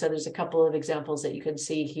place? And so there's a couple of examples that you can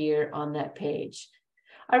see here on that page.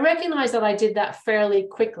 I recognize that I did that fairly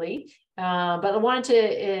quickly, but I wanted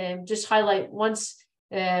to just highlight once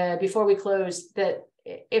before we close that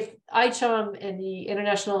if ICHOM and the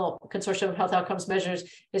International Consortium of Health Outcomes Measures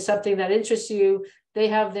is something that interests you, they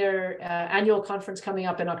have their annual conference coming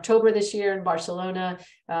up in October this year in Barcelona.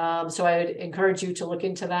 So I would encourage you to look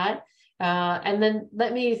into that. And then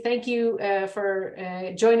let me thank you for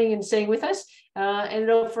joining and staying with us and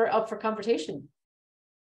up for conversation.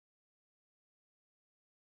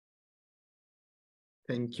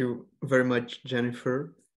 Thank you very much,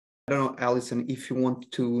 Jennifer. I don't know, Alison, if you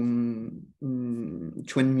want to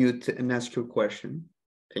unmute and ask your question.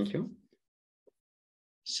 Thank you.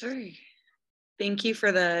 Sure. Thank you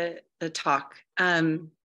for the talk.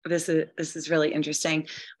 This is really interesting.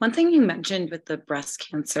 One thing you mentioned with the breast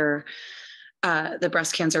cancer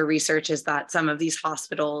research is that some of these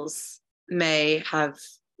hospitals may have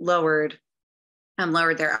lowered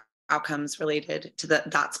their outcomes related to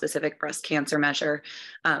that specific breast cancer measure,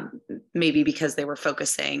 maybe because they were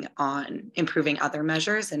focusing on improving other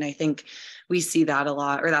measures. And I think we see that a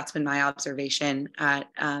lot, or that's been my observation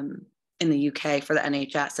in the UK for the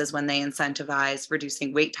NHS, is when they incentivize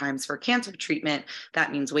reducing wait times for cancer treatment,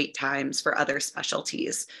 that means wait times for other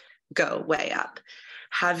specialties go way up.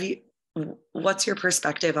 what's your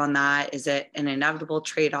perspective on that? Is it an inevitable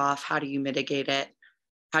trade-off? How do you mitigate it?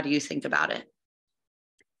 How do you think about it?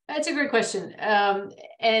 That's a great question.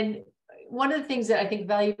 And one of the things that I think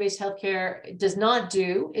value-based healthcare does not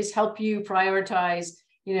do is help you prioritize,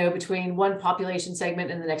 between one population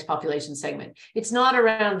segment and the next population segment. It's not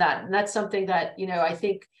around that. And that's something that, I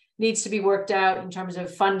think needs to be worked out in terms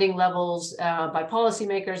of funding levels by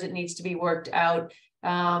policymakers. It needs to be worked out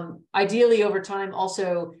ideally over time,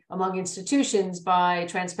 also among institutions, by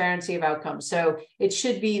transparency of outcomes. So it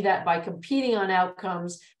should be that by competing on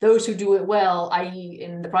outcomes, those who do it well, i.e.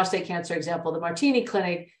 in the prostate cancer example, the Martini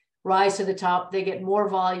Clinic, rise to the top, they get more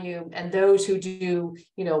volume, and those who do,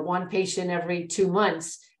 one patient every 2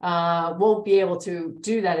 months won't be able to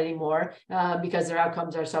do that anymore because their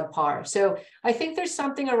outcomes are subpar. So I think there's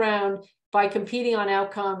something around, by competing on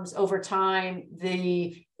outcomes over time,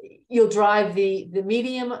 you'll drive the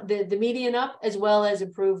median up, as well as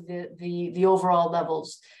improve the overall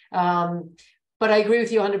levels. But I agree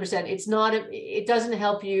with you 100%. It doesn't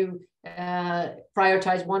help you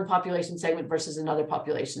prioritize one population segment versus another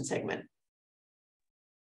population segment.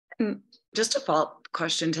 Just a follow-up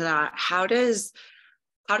question to that: how does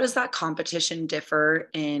that competition differ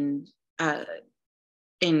in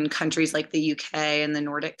countries like the UK and the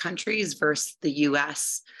Nordic countries versus the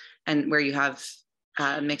US, and where you have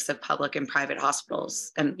a mix of public and private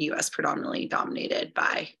hospitals, and the US predominantly dominated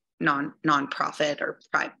by non-profit or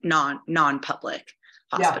non-public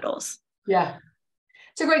hospitals? Yeah.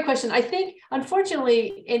 It's a great question. I think,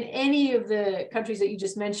 unfortunately, in any of the countries that you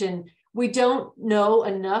just mentioned, we don't know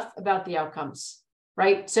enough about the outcomes,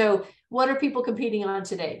 right? So what are people competing on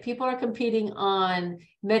today? People are competing on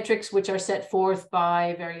metrics which are set forth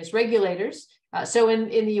by various regulators. So in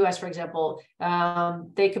the US, for example,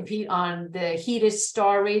 they compete on the HEDIS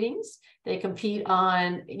star ratings. They compete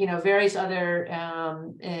on, various other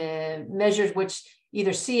measures which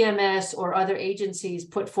either CMS or other agencies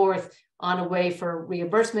put forth on a way for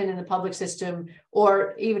reimbursement in the public system,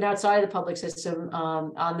 or even outside the public system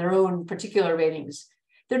on their own particular ratings.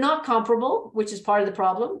 They're not comparable, which is part of the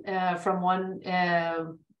problem, from one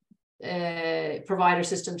provider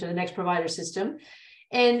system to the next provider system.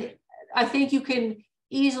 And I think you can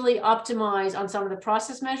easily optimize on some of the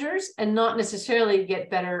process measures and not necessarily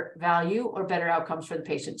get better value or better outcomes for the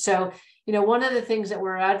patient. So, one of the things that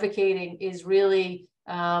we're advocating is really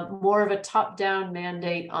more of a top-down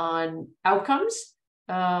mandate on outcomes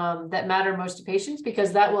that matter most to patients,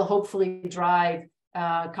 because that will hopefully drive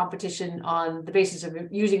competition on the basis of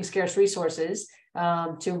using scarce resources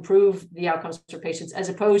to improve the outcomes for patients, as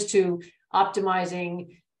opposed to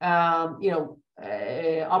optimizing,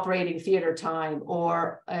 operating theater time,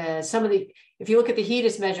 or if you look at the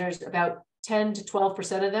HEDIS measures, about 10 to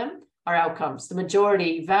 12% of them are outcomes.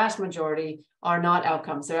 The vast majority are not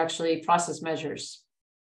outcomes. They're actually process measures.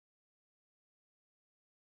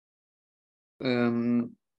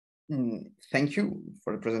 Thank you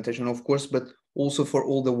for the presentation, of course, but also for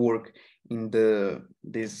all the work in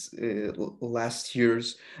these last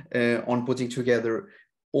years on putting together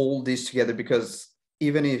all this together, because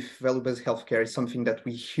even if value-based healthcare is something that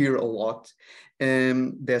we hear a lot,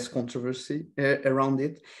 there's controversy around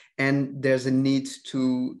it, and there's a need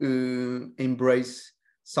to embrace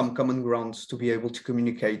some common grounds to be able to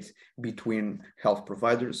communicate between health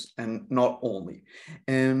providers, and not only.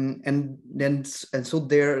 And so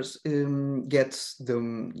there's gets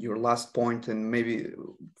your last point, and maybe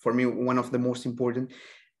for me one of the most important.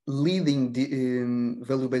 Leading the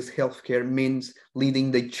value-based healthcare means leading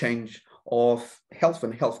the change of health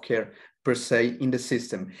and healthcare per se in the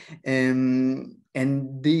system, and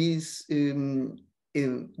these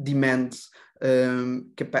demands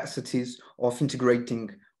capacities of integrating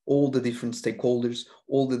all the different stakeholders,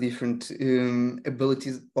 all the different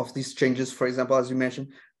abilities of these changes. For example, as you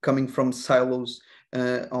mentioned, coming from silos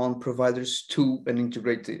on providers to an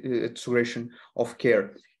integration of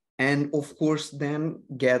care. And of course, then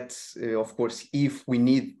if we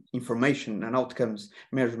need information and outcomes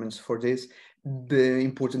measurements for this, the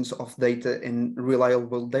importance of data and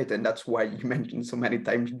reliable data. And that's why you mentioned so many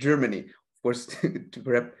times Germany, of course, to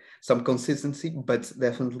grab some consistency, but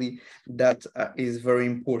definitely that is very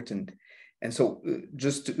important. And so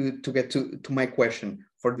just to get to my question,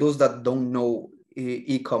 for those that don't know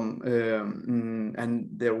ICHOM and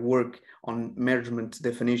their work on measurement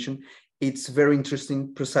definition, it's very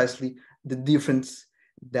interesting, precisely the difference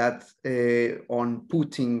that on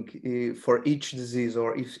putting for each disease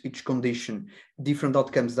or each condition, different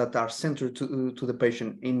outcomes that are centered to the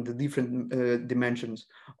patient in the different dimensions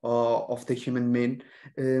of the human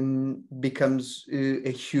being becomes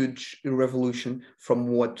a huge revolution from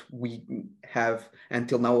what we have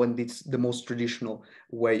until now, and it's the most traditional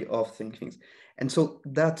way of thinking. And so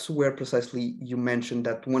that's where precisely you mentioned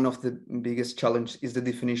that one of the biggest challenges is the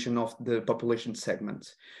definition of the population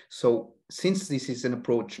segments. So since this is an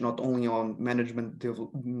approach not only on management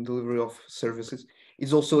delivery of services,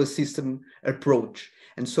 it's also a system approach.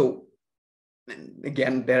 And so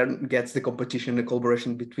again, there gets the competition, the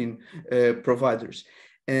collaboration between providers.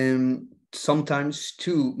 And sometimes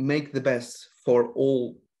to make the best for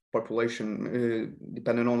all population,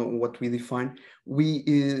 depending on what we define,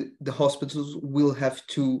 the hospitals will have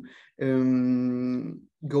to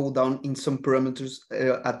go down in some parameters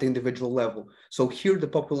at the individual level. So here the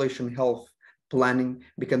population health planning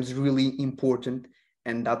becomes really important,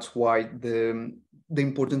 and that's why the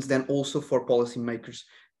importance then also for policymakers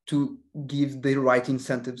to give the right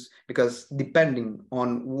incentives, because depending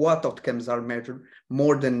on what outcomes are measured,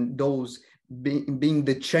 more than those being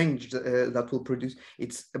the change that will produce,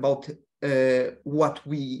 it's about what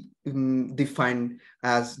we define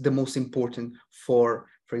as the most important for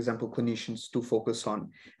example, clinicians to focus on.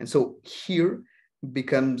 And so here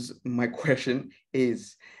becomes my question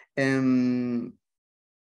is,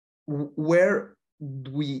 where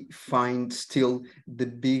do we find still the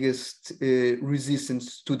biggest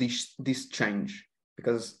resistance to this change?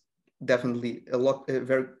 Because definitely a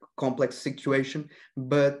very complex situation,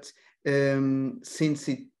 but since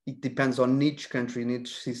it depends on each country, in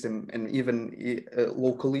each system, and even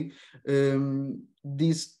locally,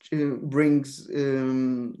 this brings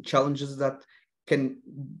challenges that can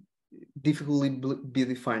difficultly be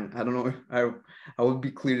defined. I don't know if I will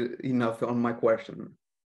be clear enough on my question.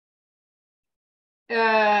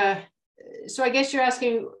 So I guess you're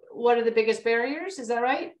asking, what are the biggest barriers? Is that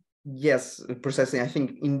right? Yes, precisely. I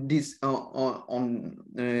think in this on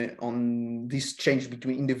this change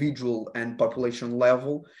between individual and population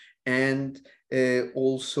level, and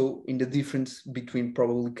also in the difference between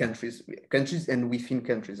probably countries and within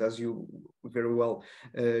countries, as you very well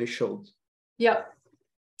showed. Yeah.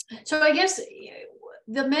 So I guess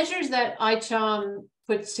the measures that ICHOM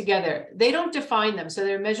puts together, they don't define them. So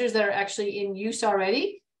they're measures that are actually in use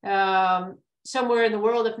already. Somewhere in the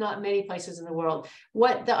world, if not many places in the world.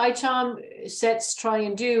 What the ICHOM sets try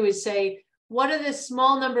and do is say, what are the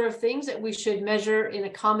small number of things that we should measure in a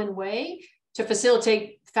common way to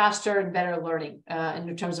facilitate faster and better learning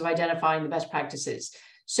in terms of identifying the best practices?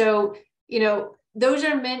 So, those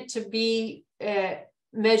are meant to be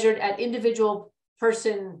measured at individual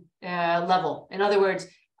person level. In other words,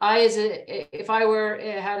 if I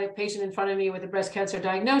had a patient in front of me with a breast cancer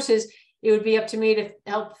diagnosis, it would be up to me to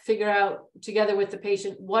help figure out together with the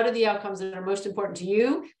patient, what are the outcomes that are most important to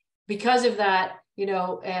you? Because of that,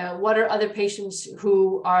 what are other patients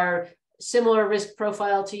who are similar risk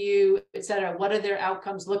profile to you, et cetera? What do their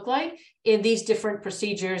outcomes look like in these different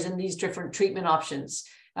procedures and these different treatment options?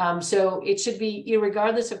 So it should be,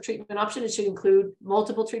 regardless of treatment option, it should include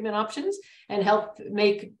multiple treatment options and help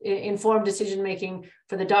make informed decision-making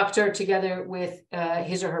for the doctor together with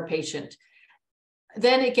his or her patient.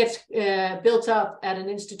 Then it gets built up at an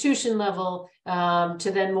institution level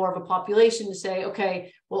to then more of a population to say,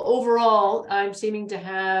 okay, well, overall, I'm seeming to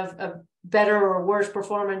have a better or worse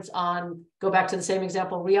performance on, go back to the same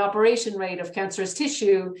example, reoperation rate of cancerous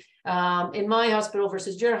tissue in my hospital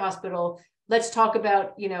versus your hospital. Let's talk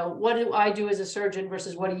about, what do I do as a surgeon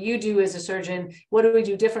versus what do you do as a surgeon? What do we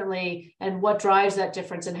do differently? And what drives that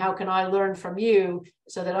difference? And how can I learn from you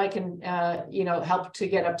so that I can, help to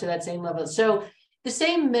get up to that same level? So the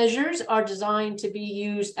same measures are designed to be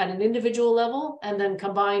used at an individual level and then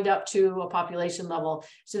combined up to a population level.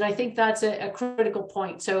 So I think that's a critical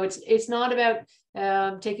point. So it's not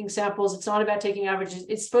about taking samples. It's not about taking averages.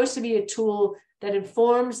 It's supposed to be a tool that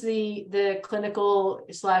informs the clinical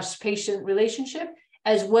 / patient relationship,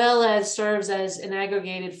 as well as serves as an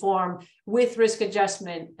aggregated form with risk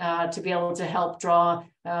adjustment to be able to help draw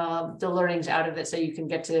the learnings out of it so you can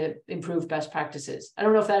get to improve best practices. I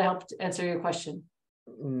don't know if that helped answer your question.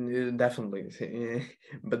 Definitely.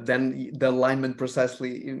 But then the alignment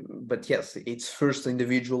precisely, but yes, it's first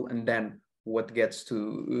individual and then what gets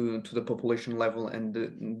to the population level and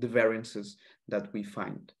the variances that we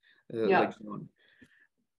find later on.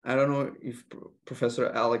 I don't know if Professor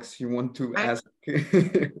Alex, you want to ask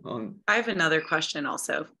on. I have another question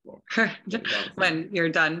also when you're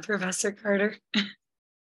done, Professor Carter.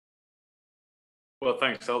 Well,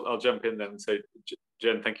 thanks. I'll jump in then and say,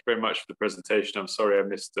 Jen, thank you very much for the presentation. I'm sorry I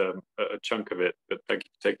missed a chunk of it, but thank you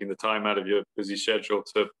for taking the time out of your busy schedule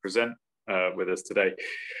to present. with us today.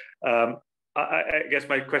 I guess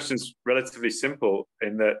my question's relatively simple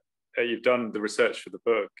in that you've done the research for the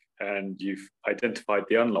book and you've identified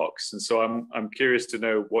the unlocks. And so I'm curious to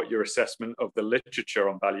know what your assessment of the literature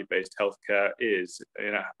on value-based healthcare is.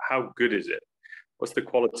 You know, how good is it? What's the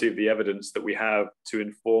quality of the evidence that we have to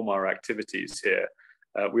inform our activities here?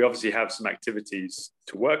 We obviously have some activities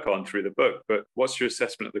to work on through the book, but what's your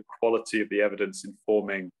assessment of the quality of the evidence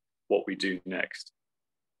informing what we do next?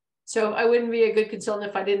 So I wouldn't be a good consultant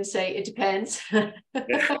if I didn't say it depends. No,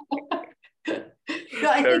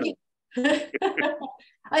 I think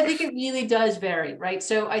I think it really does vary, right?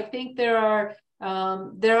 So I think there are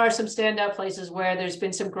some standout places where there's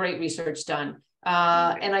been some great research done.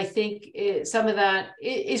 And I think some of that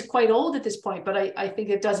is quite old at this point, but I think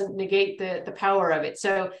it doesn't negate the power of it.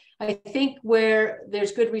 So I think where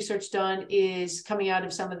there's good research done is coming out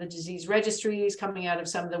of some of the disease registries, coming out of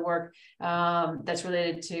some of the work that's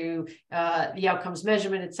related to the outcomes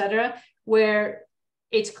measurement, et cetera, where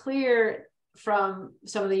it's clear from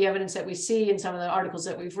some of the evidence that we see in some of the articles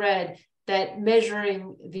that we've read that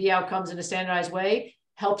measuring the outcomes in a standardized way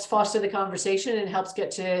helps foster the conversation and helps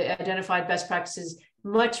get to identified best practices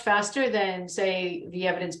much faster than, say, the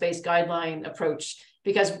evidence-based guideline approach.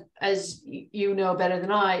 Because as you know better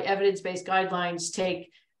than I, evidence-based guidelines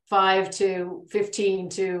take 5 to 15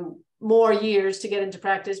 to more years to get into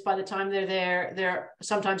practice. By the time they're there, they're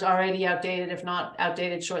sometimes already outdated, if not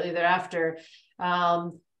outdated shortly thereafter.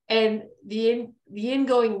 And the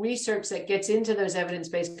ingoing research that gets into those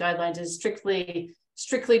evidence-based guidelines is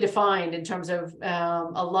strictly defined in terms of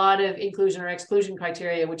a lot of inclusion or exclusion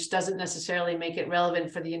criteria, which doesn't necessarily make it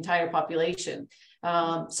relevant for the entire population.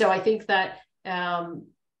 So I think that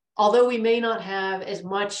although we may not have as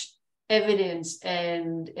much evidence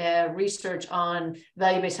and research on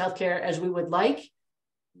value-based healthcare as we would like,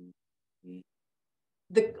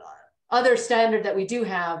 the other standard that we do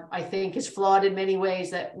have, I think, is flawed in many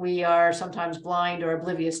ways that we are sometimes blind or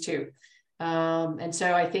oblivious to. And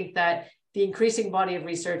so I think that the increasing body of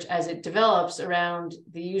research as it develops around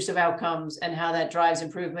the use of outcomes and how that drives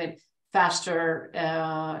improvement faster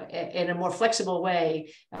in a more flexible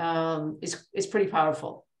way is pretty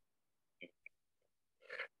powerful.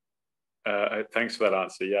 Thanks for that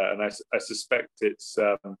answer. Yeah, and I suspect it's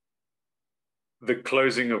the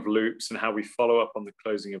closing of loops and how we follow up on the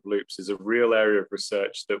closing of loops is a real area of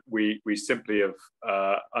research that we simply have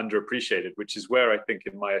underappreciated, which is where I think,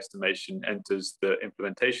 in my estimation, enters the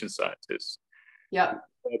implementation scientists. Yeah.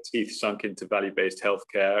 Their teeth sunk into value-based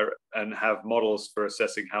healthcare and have models for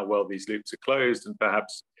assessing how well these loops are closed and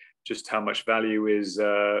perhaps just how much value is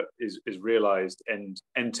realized end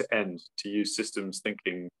to end, to use systems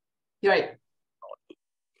thinking. Right.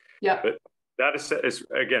 Yeah. But that is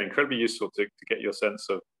again incredibly useful to get your sense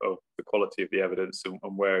of the quality of the evidence and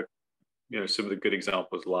where some of the good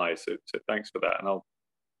examples lie. So thanks for that, and I'll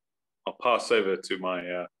pass over to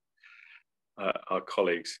my our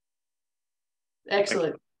colleagues.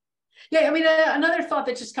 Excellent. Yeah, I mean, another thought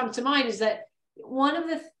that just comes to mind is that one of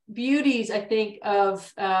the beauties, I think,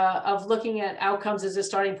 of looking at outcomes as a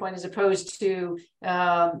starting point, as opposed to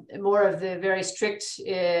more of the very strict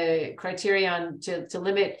criterion to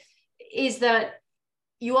limit, is that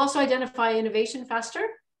you also identify innovation faster,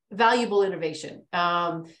 valuable innovation.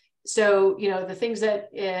 So, the things that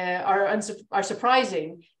are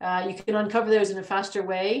surprising, you can uncover those in a faster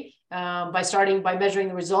way by measuring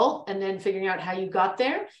the result and then figuring out how you got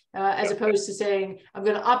there, as opposed to saying, I'm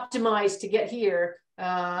going to optimize to get here.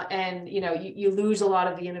 And, you lose a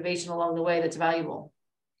lot of the innovation along the way that's valuable.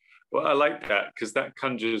 Well, I like that because that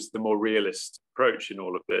conjures the more realist approach in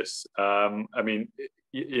all of this. I mean,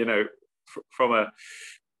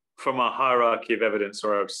 from a hierarchy of evidence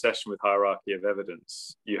or our obsession with hierarchy of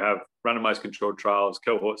evidence, you have randomized controlled trials,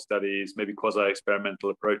 cohort studies, maybe quasi-experimental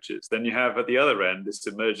approaches. Then you have at the other end this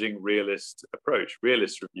emerging realist approach,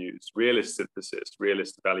 realist reviews, realist synthesis,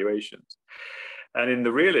 realist evaluations. And in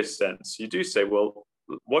the realist sense, you do say, well,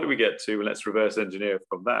 what do we get to? And let's reverse engineer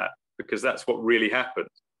from that, because that's what really happened.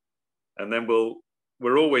 And then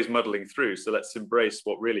we're always muddling through. So let's embrace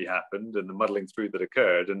what really happened and the muddling through that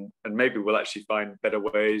occurred. And maybe we'll actually find better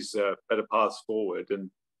ways, better paths forward and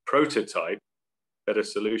prototype better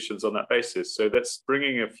solutions on that basis. So that's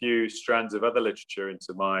bringing a few strands of other literature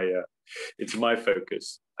into my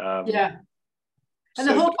focus. Yeah. And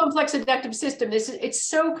the whole complex adaptive system, it's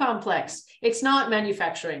so complex. It's not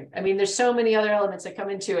manufacturing. I mean, there's so many other elements that come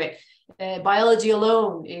into it. Biology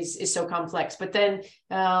alone is so complex, but then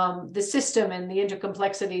the system and the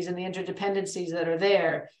intercomplexities and the interdependencies that are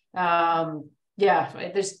there.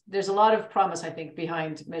 There's a lot of promise, I think,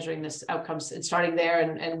 behind measuring this outcomes and starting there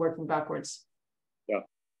and working backwards.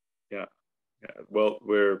 Yeah. Yeah, well,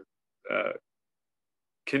 we're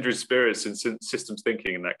kindred spirits in systems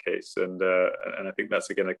thinking in that case, and I think that's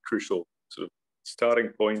again a crucial sort of starting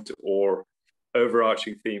point or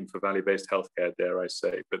overarching theme for value-based healthcare, dare I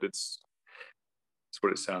say, but it's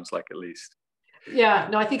what it sounds like at least. Yeah,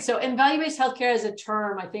 no, I think so. And value-based healthcare as a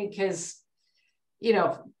term, I think has,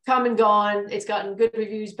 come and gone. It's gotten good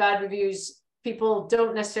reviews, bad reviews. People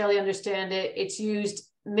don't necessarily understand it. It's used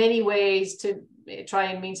many ways to try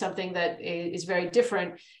and mean something that is very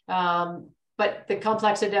different. But the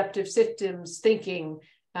complex adaptive systems thinking,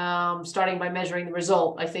 starting by measuring the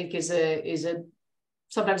result, I think is a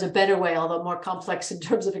sometimes a better way, although more complex in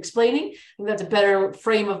terms of explaining. I think that's a better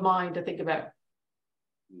frame of mind to think about.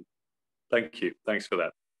 Thank you. Thanks for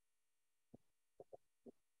that.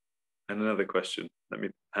 And another question. Let me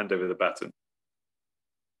hand over the baton.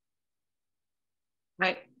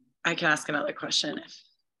 I can ask another question.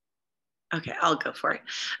 Okay, I'll go for it.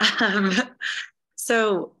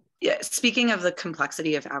 So yeah, speaking of the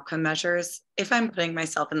complexity of outcome measures, if I'm putting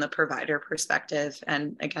myself in the provider perspective,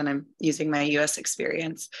 and again, I'm using my US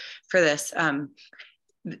experience for this,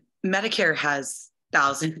 Medicare has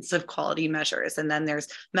thousands of quality measures, and then there's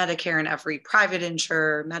Medicare and every private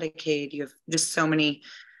insurer, Medicaid, you have just so many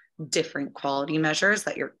different quality measures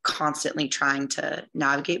that you're constantly trying to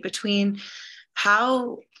navigate between.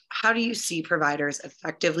 How do you see providers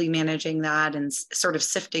effectively managing that and sort of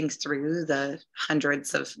sifting through the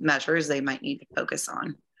hundreds of measures they might need to focus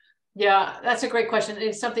on? Yeah, that's a great question.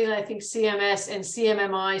 It's something that I think CMS and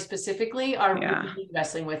CMMI specifically are really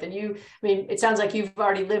wrestling with. And it sounds like you've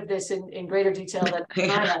already lived this in greater detail than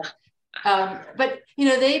I have. But,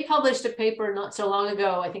 they published a paper not so long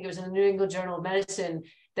ago, I think it was in the New England Journal of Medicine,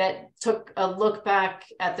 that took a look back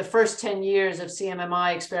at the first 10 years of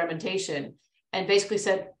CMMI experimentation and basically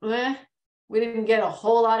said, we didn't get a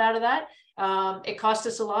whole lot out of that. It cost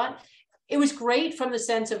us a lot. It was great from the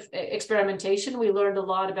sense of experimentation. We learned a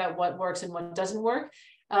lot about what works and what doesn't work.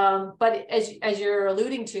 But as you're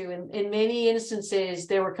alluding to, in many instances,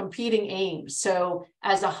 there were competing aims. So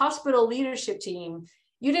as a hospital leadership team,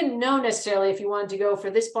 you didn't know necessarily if you wanted to go for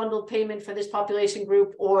this bundled payment for this population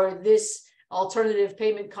group or this alternative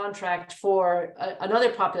payment contract for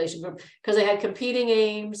another population group, because they had competing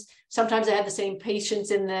aims. Sometimes they had the same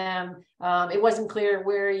patients in them. It wasn't clear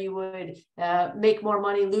where you would make more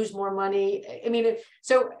money, lose more money.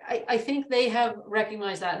 So I think they have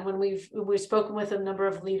recognized that. And when we've spoken with a number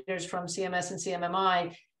of leaders from CMS and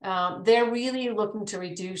CMMI, they're really looking to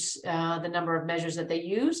reduce the number of measures that they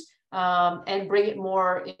use and bring it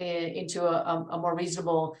more into a more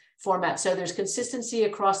reasonable format. So there's consistency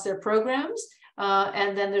across their programs,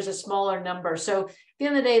 and then there's a smaller number. So at the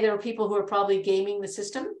end of the day, there were people who are probably gaming the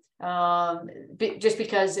system just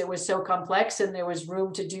because it was so complex and there was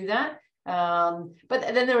room to do that. But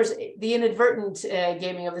then there was the inadvertent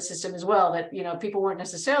gaming of the system as well, that people weren't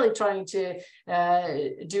necessarily trying to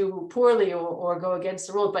do poorly or go against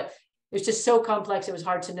the rules, but it was just so complex, it was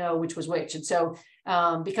hard to know which was which. And so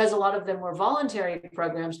because a lot of them were voluntary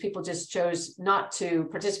programs, people just chose not to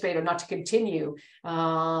participate or not to continue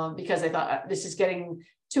because they thought, this is getting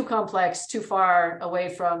too complex, too far away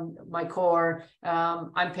from my core.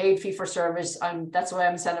 I'm paid fee for service. That's the way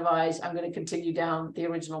I'm incentivized. I'm going to continue down the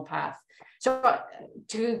original path. So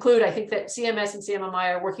to conclude, I think that CMS and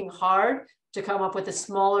CMMI are working hard to come up with a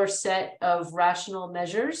smaller set of rational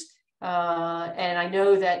measures. And I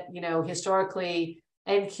know that, historically,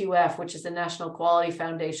 NQF, which is the National Quality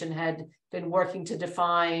Foundation, had been working to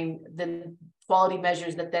define the quality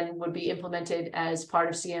measures that then would be implemented as part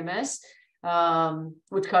of CMS,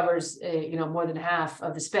 which covers, more than half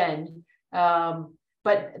of the spend.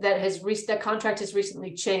 But that contract has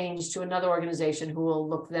recently changed to another organization who will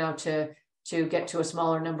look now to get to a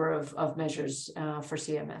smaller number of measures for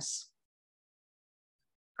CMS.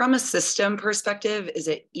 From a system perspective, is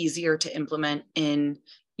it easier to implement in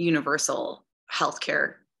universal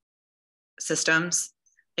healthcare systems,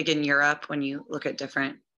 like in Europe, when you look at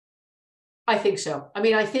different? I think so.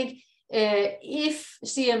 I think if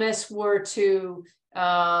CMS were to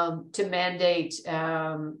mandate,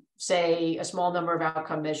 say, a small number of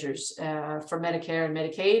outcome measures for Medicare and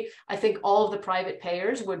Medicaid, I think all of the private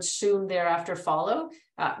payers would soon thereafter follow,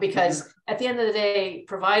 because at the end of the day,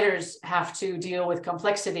 providers have to deal with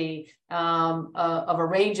complexity of a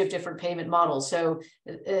range of different payment models. So,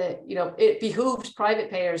 it behooves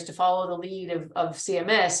private payers to follow the lead of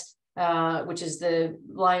CMS, which is the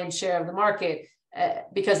lion's share of the market,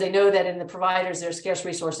 because they know that in the providers, there are scarce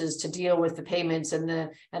resources to deal with the payments and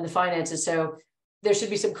the finances. So there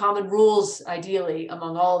should be some common rules, ideally,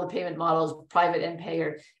 among all the payment models, private and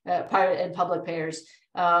public payers.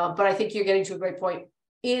 But I think you're getting to a great point.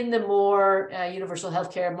 in the more universal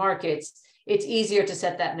healthcare markets, it's easier to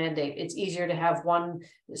set that mandate. It's easier to have one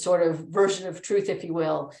sort of version of truth, if you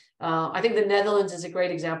will. I think the Netherlands is a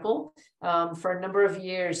great example. For a number of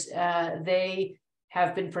years, they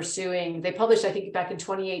have been pursuing, they published, I think back in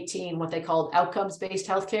 2018, what they called outcomes-based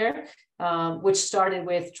healthcare, which started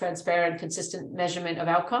with transparent, consistent measurement of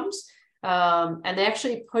outcomes. And they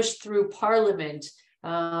actually pushed through Parliament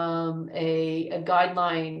a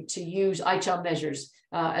guideline to use ICHOM measures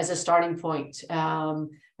as a starting point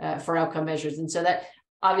for outcome measures. And so that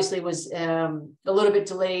obviously was a little bit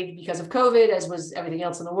delayed because of COVID, as was everything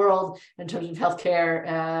else in the world in terms of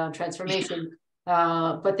healthcare transformation.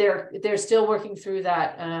 But they're still working through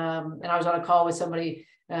that. And I was on a call with somebody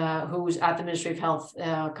who was at the Ministry of Health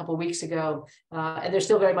a couple of weeks ago, and they're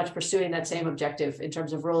still very much pursuing that same objective in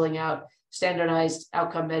terms of rolling out standardized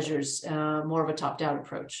outcome measures, more of a top-down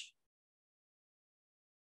approach.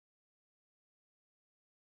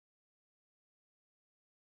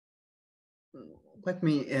 Let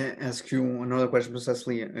me ask you another question,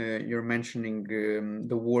 precisely. You're mentioning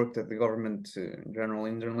the work that the government, general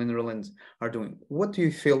in the Netherlands, are doing. What do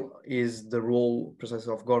you feel is the role,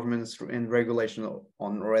 precisely, of governments and regulation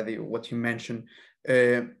on already what you mentioned,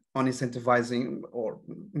 on incentivizing or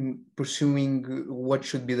pursuing what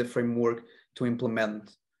should be the framework to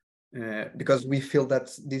implement? Because we feel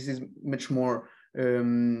that this is much more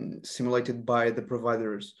simulated by the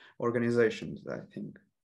providers' organizations, I think.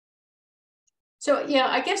 So, yeah,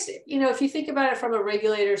 I guess, if you think about it from a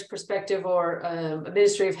regulator's perspective or a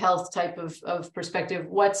Ministry of Health type of perspective,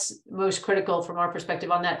 what's most critical from our perspective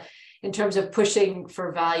on that in terms of pushing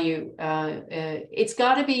for value? It's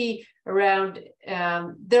got to be around,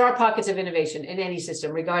 there are pockets of innovation in any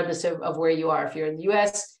system, regardless of where you are. If you're in the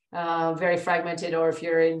US, very fragmented, or if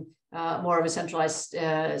you're in more of a centralized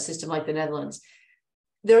system like the Netherlands.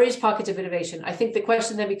 There is pockets of innovation. I think the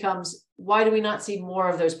question then becomes, why do we not see more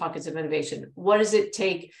of those pockets of innovation? What does it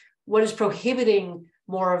take? What is prohibiting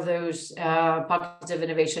more of those pockets of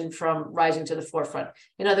innovation from rising to the forefront?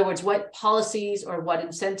 In other words, what policies or what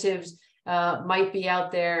incentives might be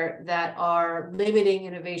out there that are limiting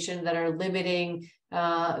innovation, that are limiting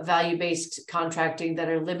value-based contracting, that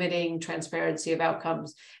are limiting transparency of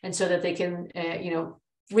outcomes, and so that they can,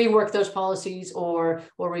 rework those policies or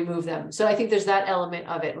remove them. So I think there's that element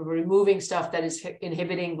of it, removing stuff that is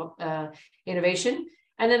inhibiting innovation.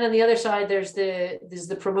 And then on the other side, there's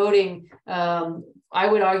the promoting, I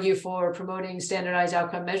would argue for promoting standardized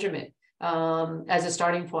outcome measurement as a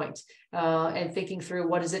starting point, and thinking through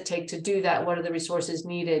what does it take to do that? What are the resources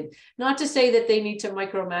needed? Not to say that they need to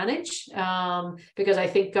micromanage, because I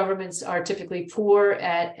think governments are typically poor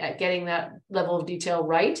at getting that level of detail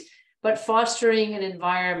right. But fostering an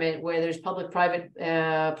environment where there's public-private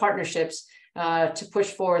partnerships to push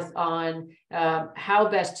forth on how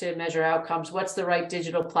best to measure outcomes, what's the right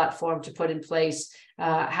digital platform to put in place,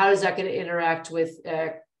 how is that going to interact with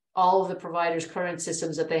all of the providers' current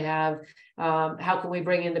systems that they have, how can we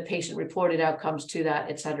bring in the patient-reported outcomes to that,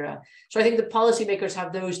 et cetera. So I think the policymakers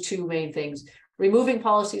have those two main things: removing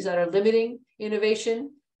policies that are limiting innovation.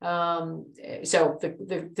 So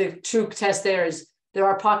the true test there is, there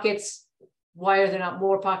are pockets. Why are there not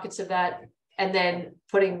more pockets of that? And then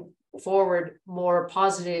putting forward more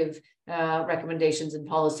positive recommendations and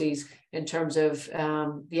policies in terms of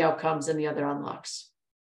the outcomes and the other unlocks.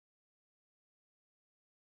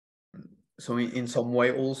 So in some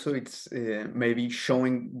way also it's maybe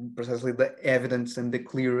showing precisely the evidence and the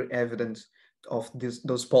clear evidence of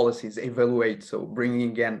those policies, evaluate. So bringing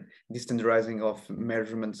again the standardizing of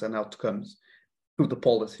measurements and outcomes to the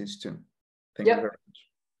policies too. Thank you very much.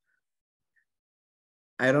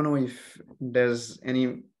 I don't know if there's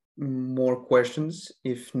any more questions.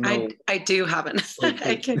 If no, I do have an.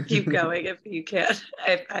 Okay. I can keep going if you can.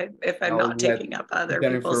 If I'm not taking up other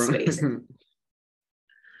people's space.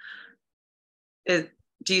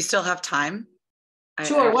 Do you still have time?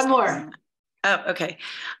 Sure, one more. Oh, okay.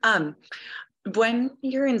 When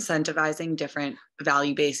you're incentivizing different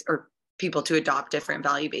value-based or people to adopt different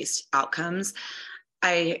value-based outcomes,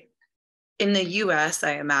 in the US,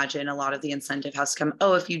 I imagine a lot of the incentive has to come,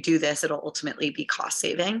 oh, if you do this, it'll ultimately be cost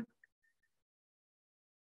saving.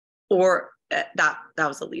 Or that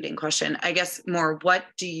was a leading question. I guess more,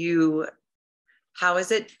 how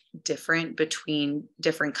is it different between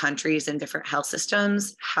different countries and different health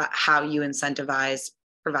systems, how you incentivize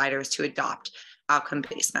providers to adopt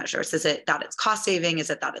outcome-based measures? Is it that it's cost saving? Is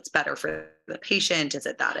it that it's better for the patient? Is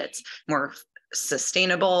it that it's more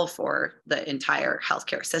sustainable for the entire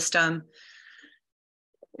healthcare system?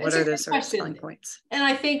 What are those sort of selling points? And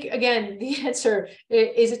I think, again, the answer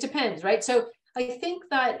is it depends, right? So I think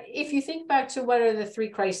that if you think back to what are the three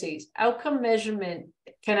crises, outcome measurement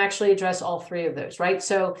can actually address all three of those, right?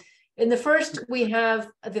 So in the first, we have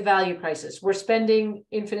the value crisis. We're spending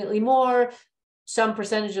infinitely more. Some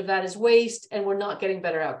percentage of that is waste, and we're not getting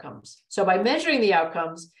better outcomes. So by measuring the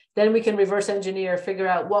outcomes, then we can reverse engineer, figure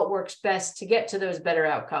out what works best to get to those better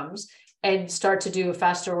outcomes and start to do a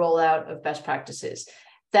faster rollout of best practices.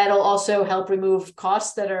 That'll also help remove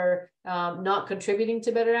costs that are not contributing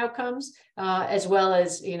to better outcomes, as well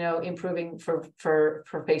as, you know, improving for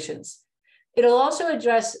patients. It'll also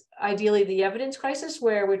address, ideally, the evidence crisis,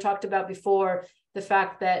 where we talked about before, the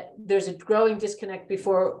fact that there's a growing disconnect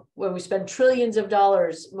before when we spend trillions of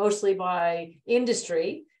dollars, mostly by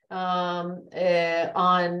industry, on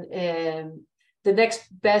the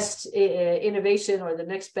next best innovation or the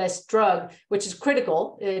next best drug, which is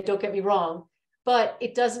critical, don't get me wrong, but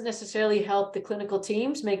it doesn't necessarily help the clinical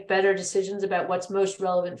teams make better decisions about what's most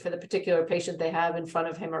relevant for the particular patient they have in front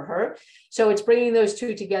of him or her. So it's bringing those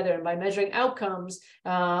two together, and by measuring outcomes,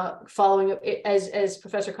 following up, as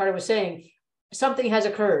Professor Carter was saying, something has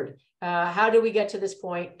occurred. How do we get to this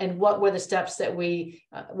point, and what were the steps that we,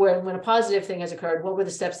 when a positive thing has occurred, what were the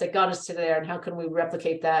steps that got us to there, and how can we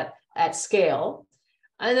replicate that at scale?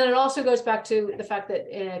 And then it also goes back to the fact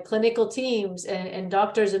that clinical teams and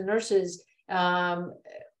doctors and nurses have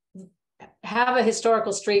a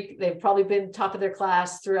historical streak. They've probably been top of their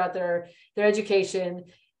class throughout their education.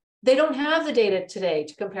 They don't have the data today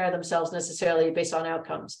to compare themselves necessarily based on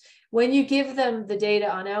outcomes. When you give them the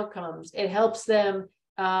data on outcomes, it helps them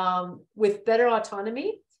with better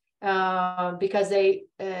autonomy, because they,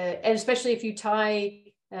 and especially if you tie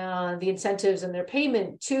the incentives and their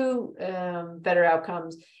payment to better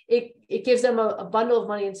outcomes, it gives them a bundle of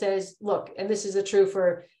money and says, look, and this is true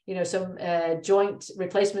for, you know, some joint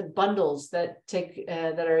replacement bundles that take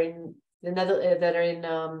that are in the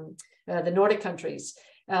Nordic countries.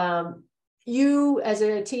 You as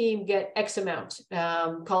a team get X amount,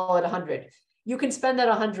 call it 100. You can spend that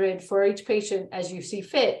 100 for each patient as you see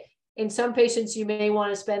fit. In some patients, you may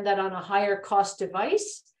want to spend that on a higher cost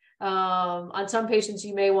device. On some patients,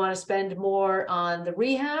 you may want to spend more on the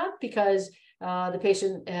rehab because the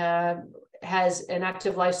patient has an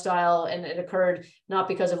active lifestyle and it occurred not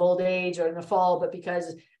because of old age or in the fall, but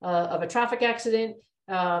because of a traffic accident.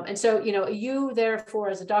 And so, you know, you therefore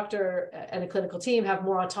as a doctor and a clinical team have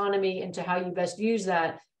more autonomy into how you best use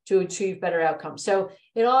that to achieve better outcomes. So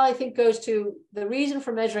it all, I think, goes to the reason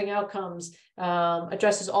for measuring outcomes,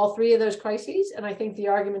 addresses all three of those crises. And I think the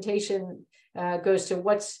argumentation goes to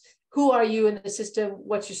who are you in the system?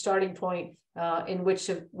 What's your starting point in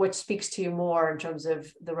what speaks to you more in terms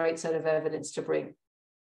of the right set of evidence to bring?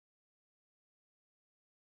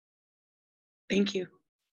 Thank you.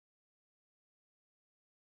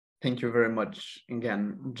 Thank you very much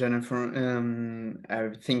again, Jennifer. I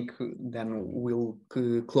think then we'll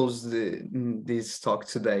close this talk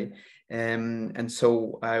today. And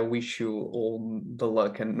so I wish you all the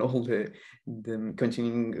luck and all the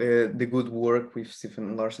continuing the good work with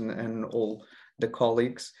Stephen Larson and all the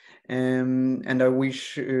colleagues. And I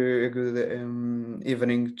wish a good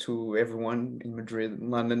evening to everyone in Madrid,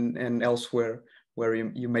 London, and elsewhere where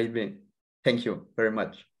you may be. Thank you very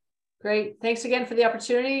much. Great. Thanks again for the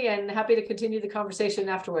opportunity, and happy to continue the conversation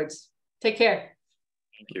afterwards. Take care.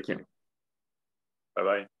 Thank you.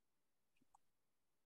 Bye-bye.